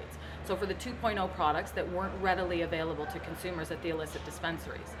concentrates. So for the 2.0 products that weren't readily available to consumers at the illicit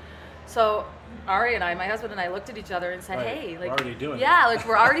dispensaries. So Ari and I, my husband and I, looked at each other and said, Right. hey, like, We're already doing it. yeah, like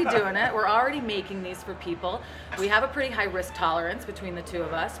we're already doing it. We're already making these for people. We have a pretty high risk tolerance between the two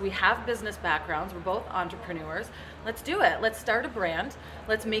of us. We have business backgrounds. We're both entrepreneurs. Let's do it. Let's start a brand.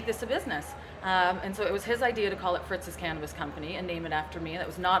 Let's make this a business. And so it was his idea to call it Fritz's Cannabis Company and name it after me. That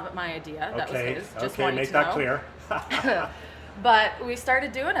was not my idea. That Okay. was his. Just Okay. want you Make to that know. clear. But we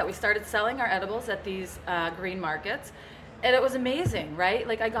started doing it. We started selling our edibles at these green markets. And it was amazing, right?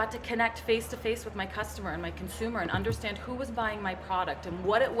 Like I got to connect face to face with my customer and my consumer and understand who was buying my product and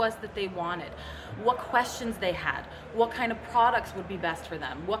what it was that they wanted, what questions they had, what kind of products would be best for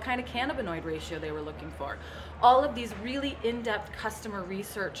them, what kind of cannabinoid ratio they were looking for. All of these really in-depth customer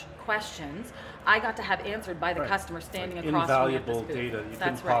research questions I got to have answered by the Right. customer standing Like across from me at this invaluable booth. data you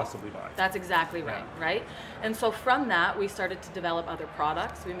That's couldn't right. possibly buy. That's exactly right, right? And so from that, we started to develop other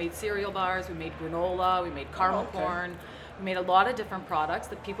products. We made cereal bars, we made granola, we made caramel okay. corn. We made a lot of different products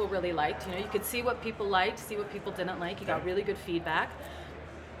that people really liked. You know, you could see what people liked, see what people didn't like. You got Okay. really good feedback.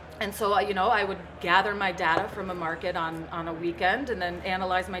 And so, you know, I would gather my data from a market on a weekend and then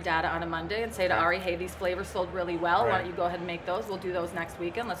analyze my data on a Monday and say to Okay. Ari, hey, these flavors sold really well. Why Right. don't you go ahead and make those? We'll do those next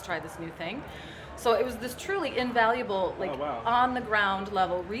weekend. Let's try this new thing. So it was this truly invaluable, like Oh, wow. on the ground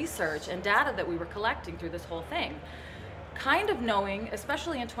level research and data that we were collecting through this whole thing. Kind of knowing,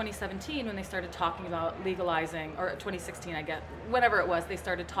 especially in 2017 when they started talking about legalizing, or 2016 I get, whatever it was, they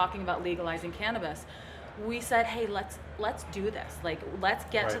started talking about legalizing cannabis. We said, hey, let's do this. Like, let's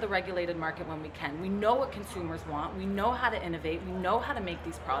get to Right. the regulated market when we can. We know what consumers want. We know how to innovate. We know how to make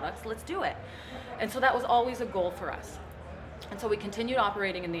these products. Let's do it. And so that was always a goal for us. And so we continued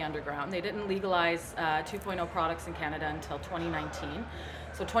operating in the underground. They didn't legalize 2.0 products in Canada until 2019.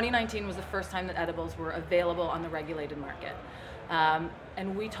 So 2019 was the first time that edibles were available on the regulated market.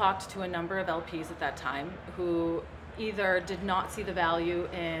 And we talked to a number of LPs at that time who either did not see the value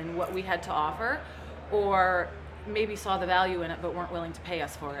in what we had to offer or maybe saw the value in it but weren't willing to pay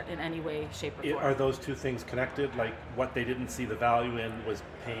us for it in any way, shape, or form. Are those two things connected? Like what they didn't see the value in was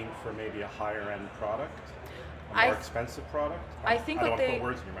paying for maybe a higher end product? A more expensive product? I think I don't what want to they put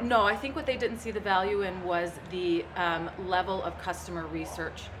words in your mouth. no, I think what they didn't see the value in was the level of customer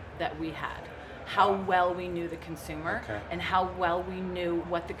research that we had, how well we knew the consumer, Okay. and how well we knew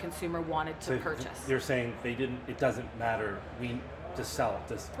what the consumer wanted to So purchase. You're saying they didn't. It doesn't matter. We just sell it.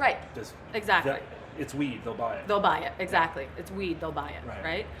 Just Right. Just Exactly. it's weed. They'll buy it. They'll buy it, exactly. It's weed, they'll buy it,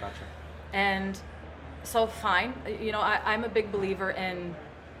 right? Gotcha. And so fine, you know, I'm a big believer in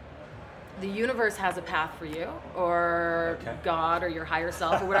the universe has a path for you, or Okay. God, or your higher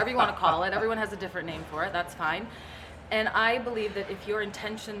self, or whatever you want to call it. Everyone has a different name for it, that's fine. And I believe that if your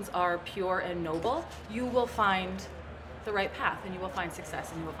intentions are pure and noble, you will find the right path, and you will find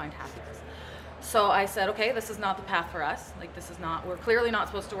success, and you will find happiness. So I said, okay, this is not the path for us. Like, this is not, we're clearly not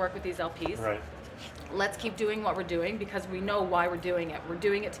supposed to work with these LPs. Right. Let's keep doing what we're doing because we know why we're doing it. We're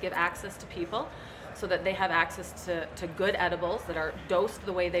doing it to give access to people so that they have access to good edibles that are dosed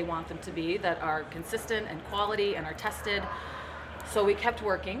the way they want them to be, that are consistent and quality and are tested. So we kept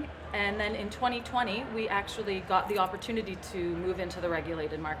working. And then in 2020, we actually got the opportunity to move into the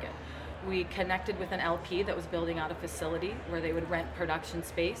regulated market. We connected with an LP that was building out a facility where they would rent production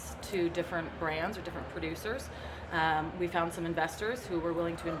space to different brands or different producers. We found some investors who were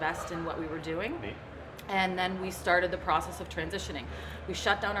willing to invest in what we were doing. Neat. And then we started the process of transitioning. We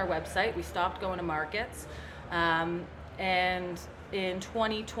shut down our website, we stopped going to markets, and in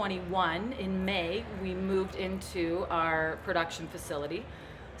 2021, in May, we moved into our production facility,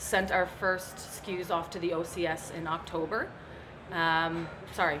 sent our first SKUs off to the OCS in October.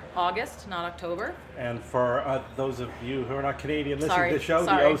 August, not October. And for those of you who are not Canadian listening Sorry, to the show,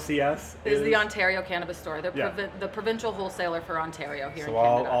 sorry. the OCS is the Ontario Cannabis Store. They're Yeah. the provincial wholesaler for Ontario here in So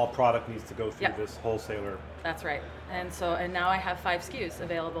Canada. all product needs to go through Yep. this wholesaler. That's right. And now I have 5 SKUs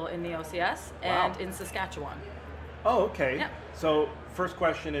available in the OCS and in Saskatchewan. Oh, okay. Yep. So first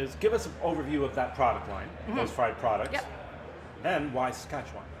question is, give us an overview of that product line, those 5 products. Yep. Then why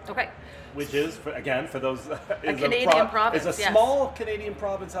Saskatchewan? Okay. Which is, for those, is Canadian province, is a yes. small Canadian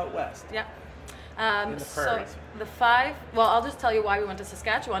province out west. Yeah. In the So prairies. the 5, well, I'll just tell you why we went to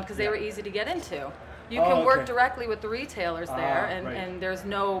Saskatchewan, because they were easy to get into. You Oh, can work okay. directly with the retailers there, and, right. and there's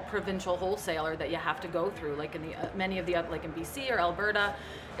no provincial wholesaler that you have to go through, like in the many of the other, like in BC or Alberta.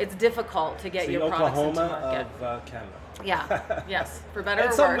 It's difficult to get The your products into Oklahoma market. of Canada. Yeah, yes, for better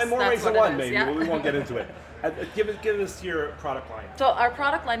And or some worse. more that's ways than what one, it is. maybe, Yeah. but we won't get into it. Give us your product line. So our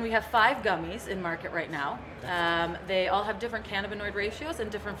product line, we have 5 gummies in market right now. They all have different cannabinoid ratios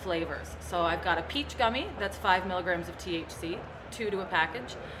and different flavors. So I've got a peach gummy that's 5 milligrams of THC, 2 to a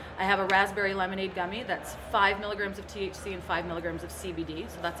package. I have a raspberry lemonade gummy that's 5 milligrams of THC and 5 milligrams of CBD.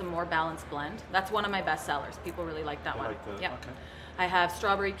 So that's a more balanced blend. That's one of my best sellers. People really like that I one. like the- Yep. okay. I have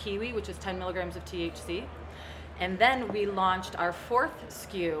strawberry kiwi, which is 10 milligrams of THC. And then we launched our 4th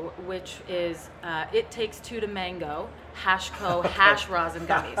SKU, which is It Takes 2 to Mango Hashco Hash Rosin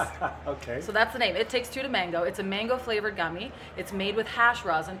Gummies. Okay. So that's the name. It Takes 2 to Mango. It's a mango flavored gummy. It's made with hash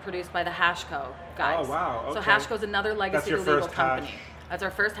rosin produced by the Hashco guys. Oh, wow. So Okay. Hashco is another legacy your legal first company. hash- That's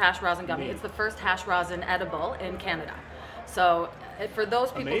our first hash rosin gummy. Neat. It's the first hash rosin edible in Canada. So for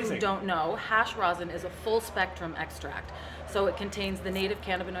those people Amazing. who don't know, hash rosin is a full spectrum extract. So it contains the native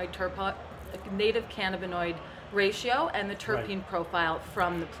cannabinoid ratio and the terpene profile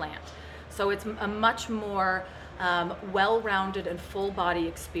from the plant. So it's a much more well-rounded and full-body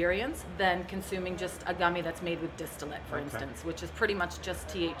experience than consuming just a gummy that's made with distillate, for instance, which is pretty much just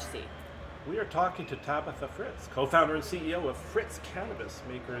THC. We are talking to Tabitha Fritz, co-founder and CEO of Fritz Cannabis,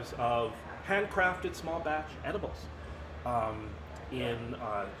 makers of handcrafted small batch edibles in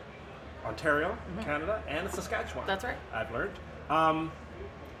Ontario, Canada, and Saskatchewan. That's right. I've learned.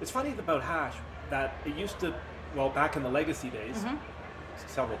 It's funny about hash that it used to, well, back in the legacy days,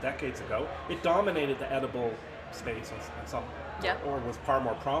 several decades ago, it dominated the edible space on some, or was far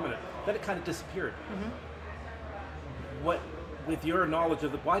more prominent. Then it kind of disappeared. What, with your knowledge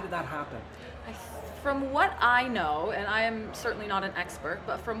of why did that happen? From what I know, and I am certainly not an expert,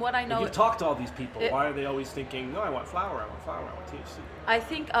 but from what I know, You've talked to all these people. Why are they always thinking, no, I want flower, I want THC? I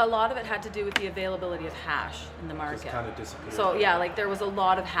think a lot of it had to do with the availability of hash in the market. Just kind of disappeared. So yeah, like there was a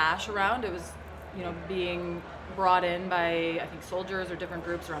lot of hash around. It was, being brought in by, I think, soldiers or different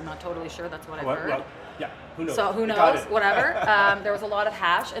groups, or I'm not totally sure. That's what I've heard. Well, yeah, who knows? So who Got knows? it. Whatever. There was a lot of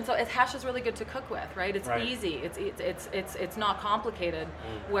hash, and so hash is really good to cook with, right? It's easy. It's not complicated.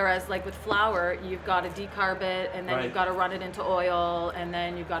 Whereas like with flour, you've got to decarb it, and then you've got to run it into oil, and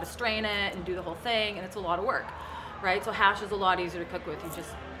then you've got to strain it and do the whole thing, and it's a lot of work, right? So hash is a lot easier to cook with. You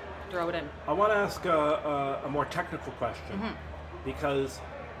just throw it in. I want to ask a more technical question, because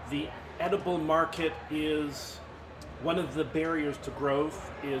the edible market is one of the barriers to growth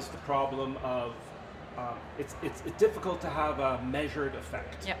is the problem of it's difficult to have a measured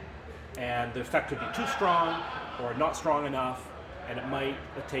effect. Yep. And the effect could be too strong or not strong enough, and it might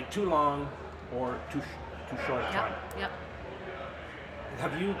take too long or too short a time. Yep.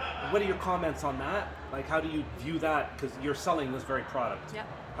 What are your comments on that? Like, how do you view that? Because you're selling this very product. Yep.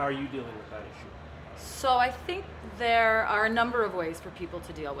 How are you dealing with that issue? So I think there are a number of ways for people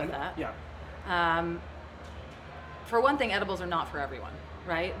to deal with that. Yeah. For one thing, edibles are not for everyone,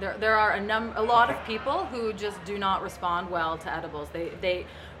 right? There are a lot of people who just do not respond well to edibles. They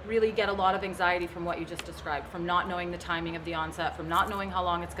really get a lot of anxiety from what you just described, from not knowing the timing of the onset, from not knowing how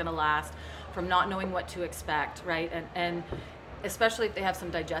long it's going to last, from not knowing what to expect, right? And especially if they have some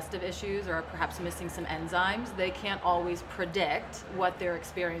digestive issues or are perhaps missing some enzymes, they can't always predict what their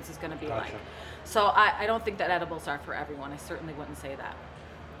experience is going to be like. So I don't think that edibles are for everyone. I certainly wouldn't say that.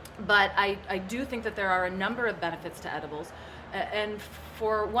 But I do think that there are a number of benefits to edibles. And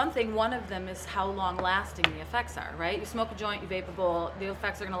for one thing, one of them is how long lasting the effects are, right? You smoke a joint, you vape a bowl, the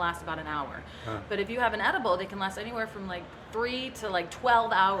effects are going to last about an hour. But if you have an edible, they can last anywhere from like 3 to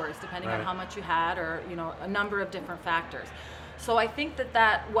 12 hours, depending on how much you had, or a number of different factors. So I think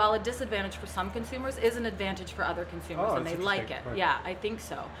that while a disadvantage for some consumers, is an advantage for other consumers, and they like it. Right. Yeah, I think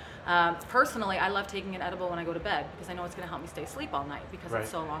so. Personally, I love taking an edible when I go to bed because I know it's going to help me stay asleep all night because it's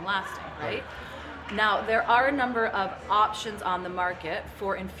so long lasting, right? Now, there are a number of options on the market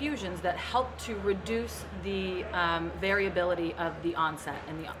for infusions that help to reduce the variability of the onset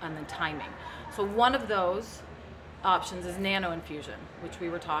and the timing. So one of those options is nano infusion, which we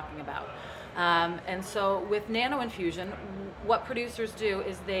were talking about. And so with nano infusion, what producers do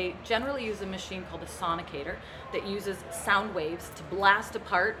is they generally use a machine called a sonicator that uses sound waves to blast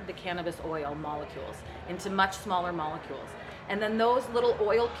apart the cannabis oil molecules into much smaller molecules. And then those little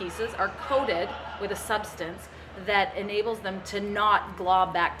oil pieces are coated with a substance that enables them to not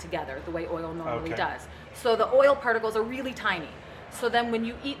glob back together the way oil normally does. So the oil particles are really tiny. So then when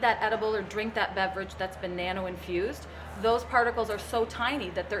you eat that edible or drink that beverage that's been nano infused, those particles are so tiny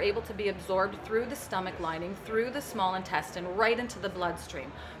that they're able to be absorbed through the stomach lining, through the small intestine, right into the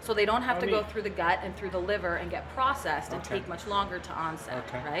bloodstream. So they don't have to go through the gut and through the liver and get processed and take much longer to onset,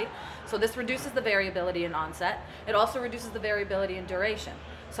 right? So this reduces the variability in onset. It also reduces the variability in duration.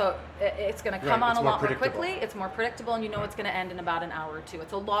 So it's going to come on a lot more quickly, it's more predictable, and you know it's going to end in about an hour or two.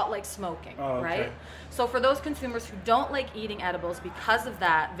 It's a lot like smoking, right? So for those consumers who don't like eating edibles because of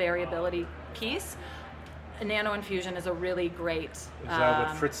that variability piece, nano infusion is a really great. Is that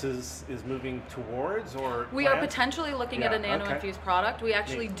what Fritz's is moving towards, or we are potentially looking at a nano infused product. We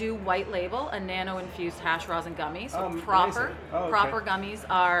actually do white label a nano infused hash rosin gummy. So proper gummies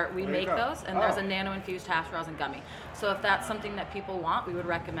are we make those, and there's a nano infused hash rosin gummy. So if that's something that people want, we would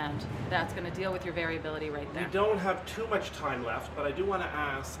recommend. That's going to deal with your variability right there. We don't have too much time left, but I do want to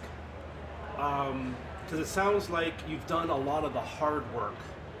ask, because it sounds like you've done a lot of the hard work.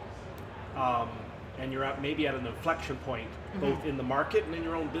 And you're maybe at an inflection point, both in the market and in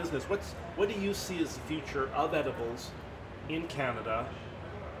your own business. What do you see as the future of edibles in Canada?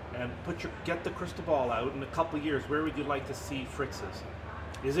 And get the crystal ball out. In a couple of years, where would you like to see Fritz's?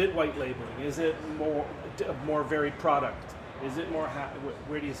 Is it white labeling? Is it more varied product? Is it more?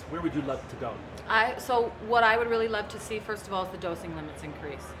 Where would you love to go? So what I would really love to see, first of all, is the dosing limits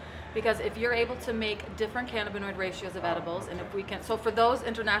increase. Because if you're able to make different cannabinoid ratios of edibles, and if we can, so for those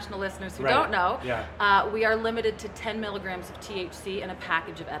international listeners who don't know, we are limited to 10 milligrams of THC in a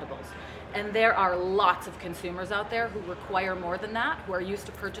package of edibles. And there are lots of consumers out there who require more than that, who are used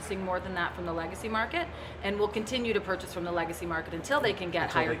to purchasing more than that from the legacy market, and will continue to purchase from the legacy market until they can get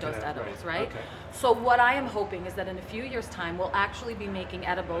higher dosed edibles, right? So what I am hoping is that in a few years' time, we'll actually be making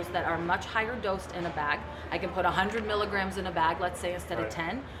edibles that are much higher dosed in a bag. I can put 100 milligrams in a bag, let's say, instead of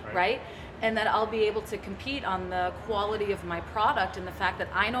 10, right? And that I'll be able to compete on the quality of my product and the fact that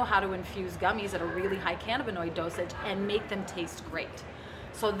I know how to infuse gummies at a really high cannabinoid dosage and make them taste great.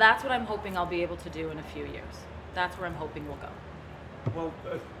 So that's what I'm hoping I'll be able to do in a few years. That's where I'm hoping we'll go. Well,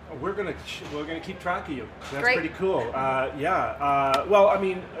 we're gonna keep track of you. That's pretty cool. Well, I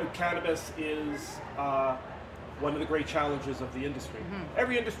mean, cannabis is one of the great challenges of the industry.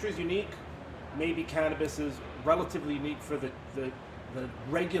 Every industry is unique. Maybe cannabis is relatively unique for the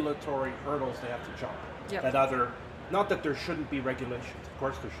regulatory hurdles they have to jump. Not that there shouldn't be regulations. Of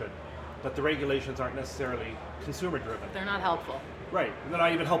course there should, but the regulations aren't necessarily consumer driven. They're not helpful. Right, and they're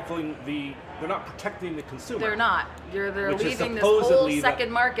not even helpful they're not protecting the consumer. They're not. They're leaving this whole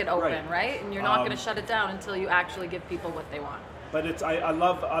second market open, right? And you're not going to shut it down until you actually give people what they want. But I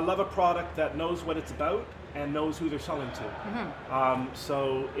love a product that knows what it's about and knows who they're selling to.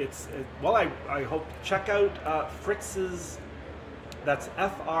 So I hope check out Fritz's. That's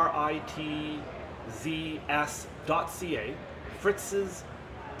FRITZS.ca.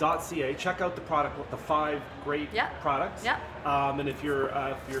 Fritz's.ca. Check out the product with the 5 great products. And if you're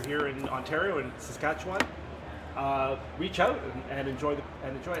here in Ontario and Saskatchewan, reach out and enjoy.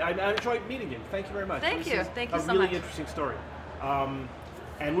 I enjoyed meeting you. Thank you very much. Thank you so much. A really interesting story. And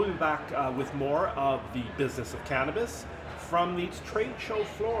we'll be back with more of the business of cannabis from the trade show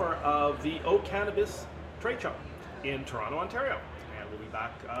floor of the O Cannabis Trade Show in Toronto, Ontario. And we'll be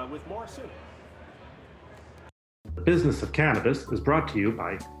back with more soon. The Business of Cannabis is brought to you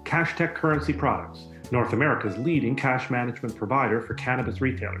by CashTech Currency Products, North America's leading cash management provider for cannabis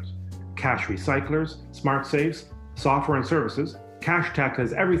retailers. Cash recyclers, smart safes, software and services, CashTech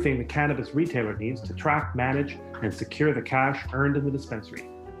has everything the cannabis retailer needs to track, manage, and secure the cash earned in the dispensary.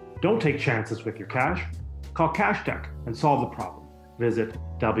 Don't take chances with your cash. Call CashTech and solve the problem. Visit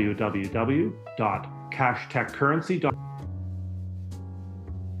www.cashtechcurrency.com.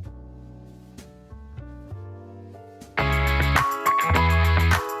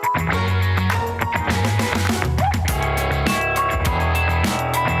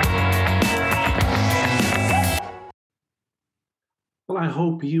 Well, I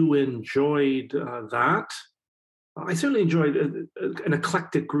hope you enjoyed that. I certainly enjoyed an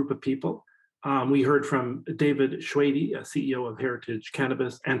eclectic group of people. We heard from David Schwede, CEO of Heritage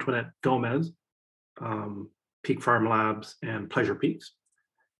Cannabis, Antoinette Gomez, Peak Farm Labs, and Pleasure Peaks,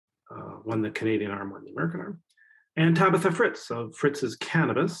 won the Canadian arm, won the American arm, and Tabitha Fritz of Fritz's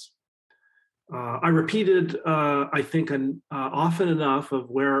Cannabis. I repeated, I think, often enough of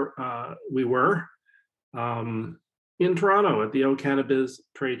where we were in Toronto at the OCannabis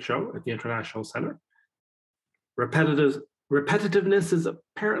trade show at the International Centre. Repetitiveness is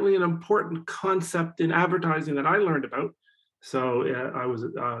apparently an important concept in advertising that I learned about. So I was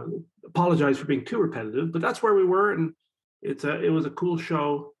apologize for being too repetitive, but that's where we were, and it was a cool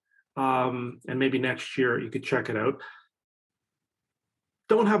show. And maybe next year you could check it out.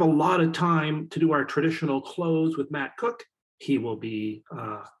 Don't have a lot of time to do our traditional close with Matt Cook. He will be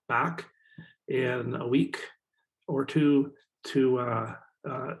back in a week or two to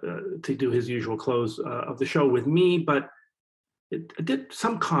do his usual close of the show with me. But I did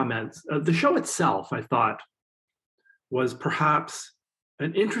some comments. The show itself, I thought, was perhaps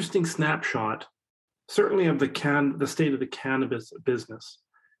an interesting snapshot, certainly of the state of the cannabis business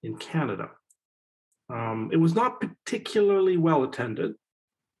in Canada. It was not particularly well attended.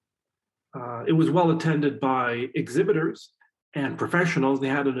 It was well attended by exhibitors and professionals. They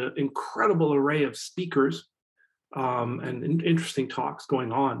had an incredible array of speakers and interesting talks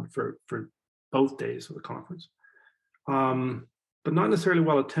going on for both days of the conference, but not necessarily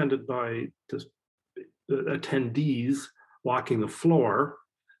well attended by the attendees walking the floor.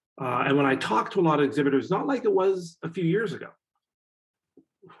 And when I talked to a lot of exhibitors, not like it was a few years ago.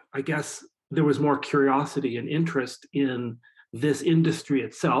 I guess there was more curiosity and interest in this industry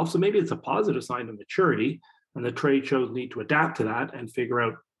itself. So maybe it's a positive sign of maturity, and the trade shows need to adapt to that and figure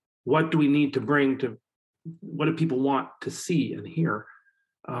out what do we need to bring to, what do people want to see and hear.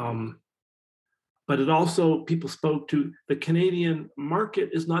 But it also, people spoke to the Canadian market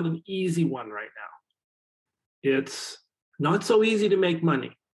is not an easy one right now. It's not so easy to make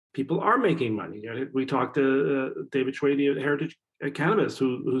money. People are making money. We talked to David Schwady at Heritage Cannabis,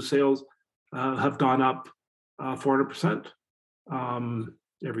 whose sales have gone up 400%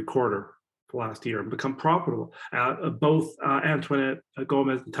 every quarter for last year and become profitable. Both Antoinette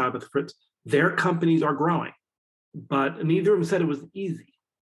Gomez and Tabitha Fritz, their companies are growing, but neither of them said it was easy.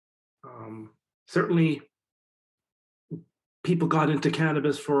 Certainly, people got into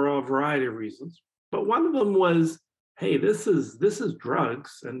cannabis for a variety of reasons, but one of them was, hey, this is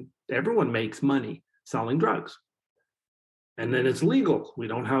drugs, and everyone makes money selling drugs. And then it's legal. We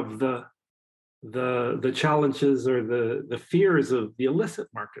don't have the challenges or the fears of the illicit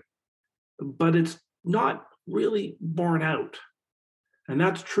market, but it's not really borne out. And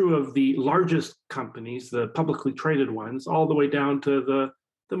that's true of the largest companies, the publicly traded ones, all the way down to the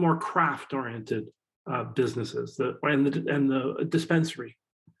more craft-oriented businesses, and the dispensary.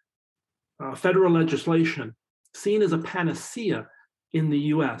 Federal legislation, seen as a panacea in the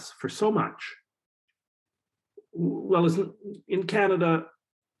US for so much. Well, in Canada,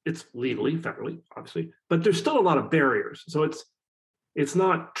 it's legally, federally, obviously, but there's still a lot of barriers. So it's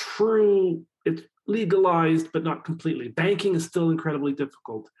not true, it's legalized, but not completely. Banking is still incredibly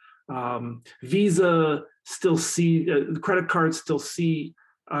difficult. Visa still the credit cards still see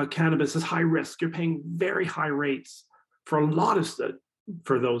cannabis as high risk. You're paying very high rates for a lot of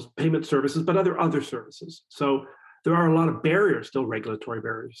for those payment services, but other services. So there are a lot of barriers, still regulatory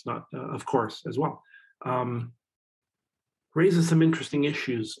barriers, not of course as well. Raises some interesting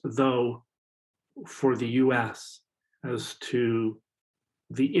issues, though, for the U.S. as to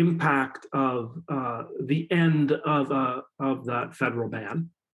the impact of the end of that federal ban.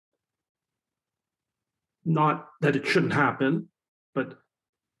 Not that it shouldn't happen, but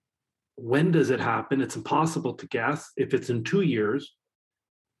when does it happen? It's impossible to guess. If it's in 2 years,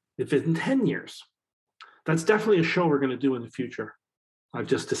 if it's in 10 years. That's definitely a show we're going to do in the future. I've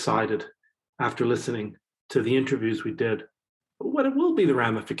just decided, after listening to the interviews we did, what it will be the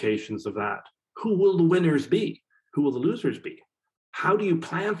ramifications of that. Who will the winners be? Who will the losers be? How do you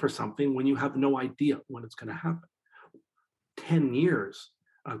plan for something when you have no idea when it's going to happen? 10 years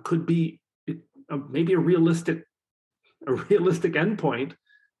could be maybe a realistic endpoint.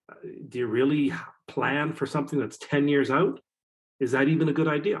 Do you really plan for something that's 10 years out? Is that even a good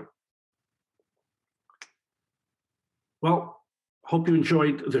idea? Well, hope you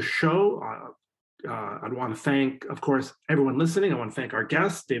enjoyed the show. I want to thank, of course, everyone listening. I want to thank our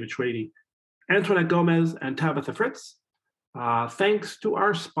guests, David Schwady, Antoinette Gomez, and Tabitha Fritz. Thanks to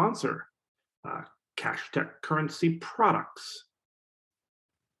our sponsor, Cashtag Currency Products.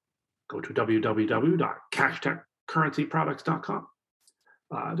 Go to www.cashtagcurrencyproducts.com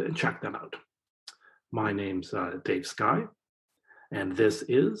and check them out. My name's Dave Sky, and this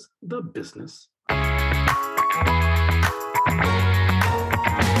is The Business.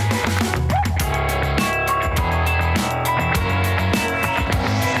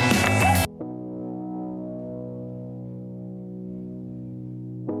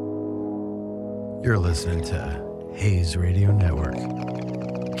 You're listening to Hayes Radio Network,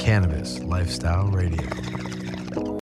 Cannabis Lifestyle Radio.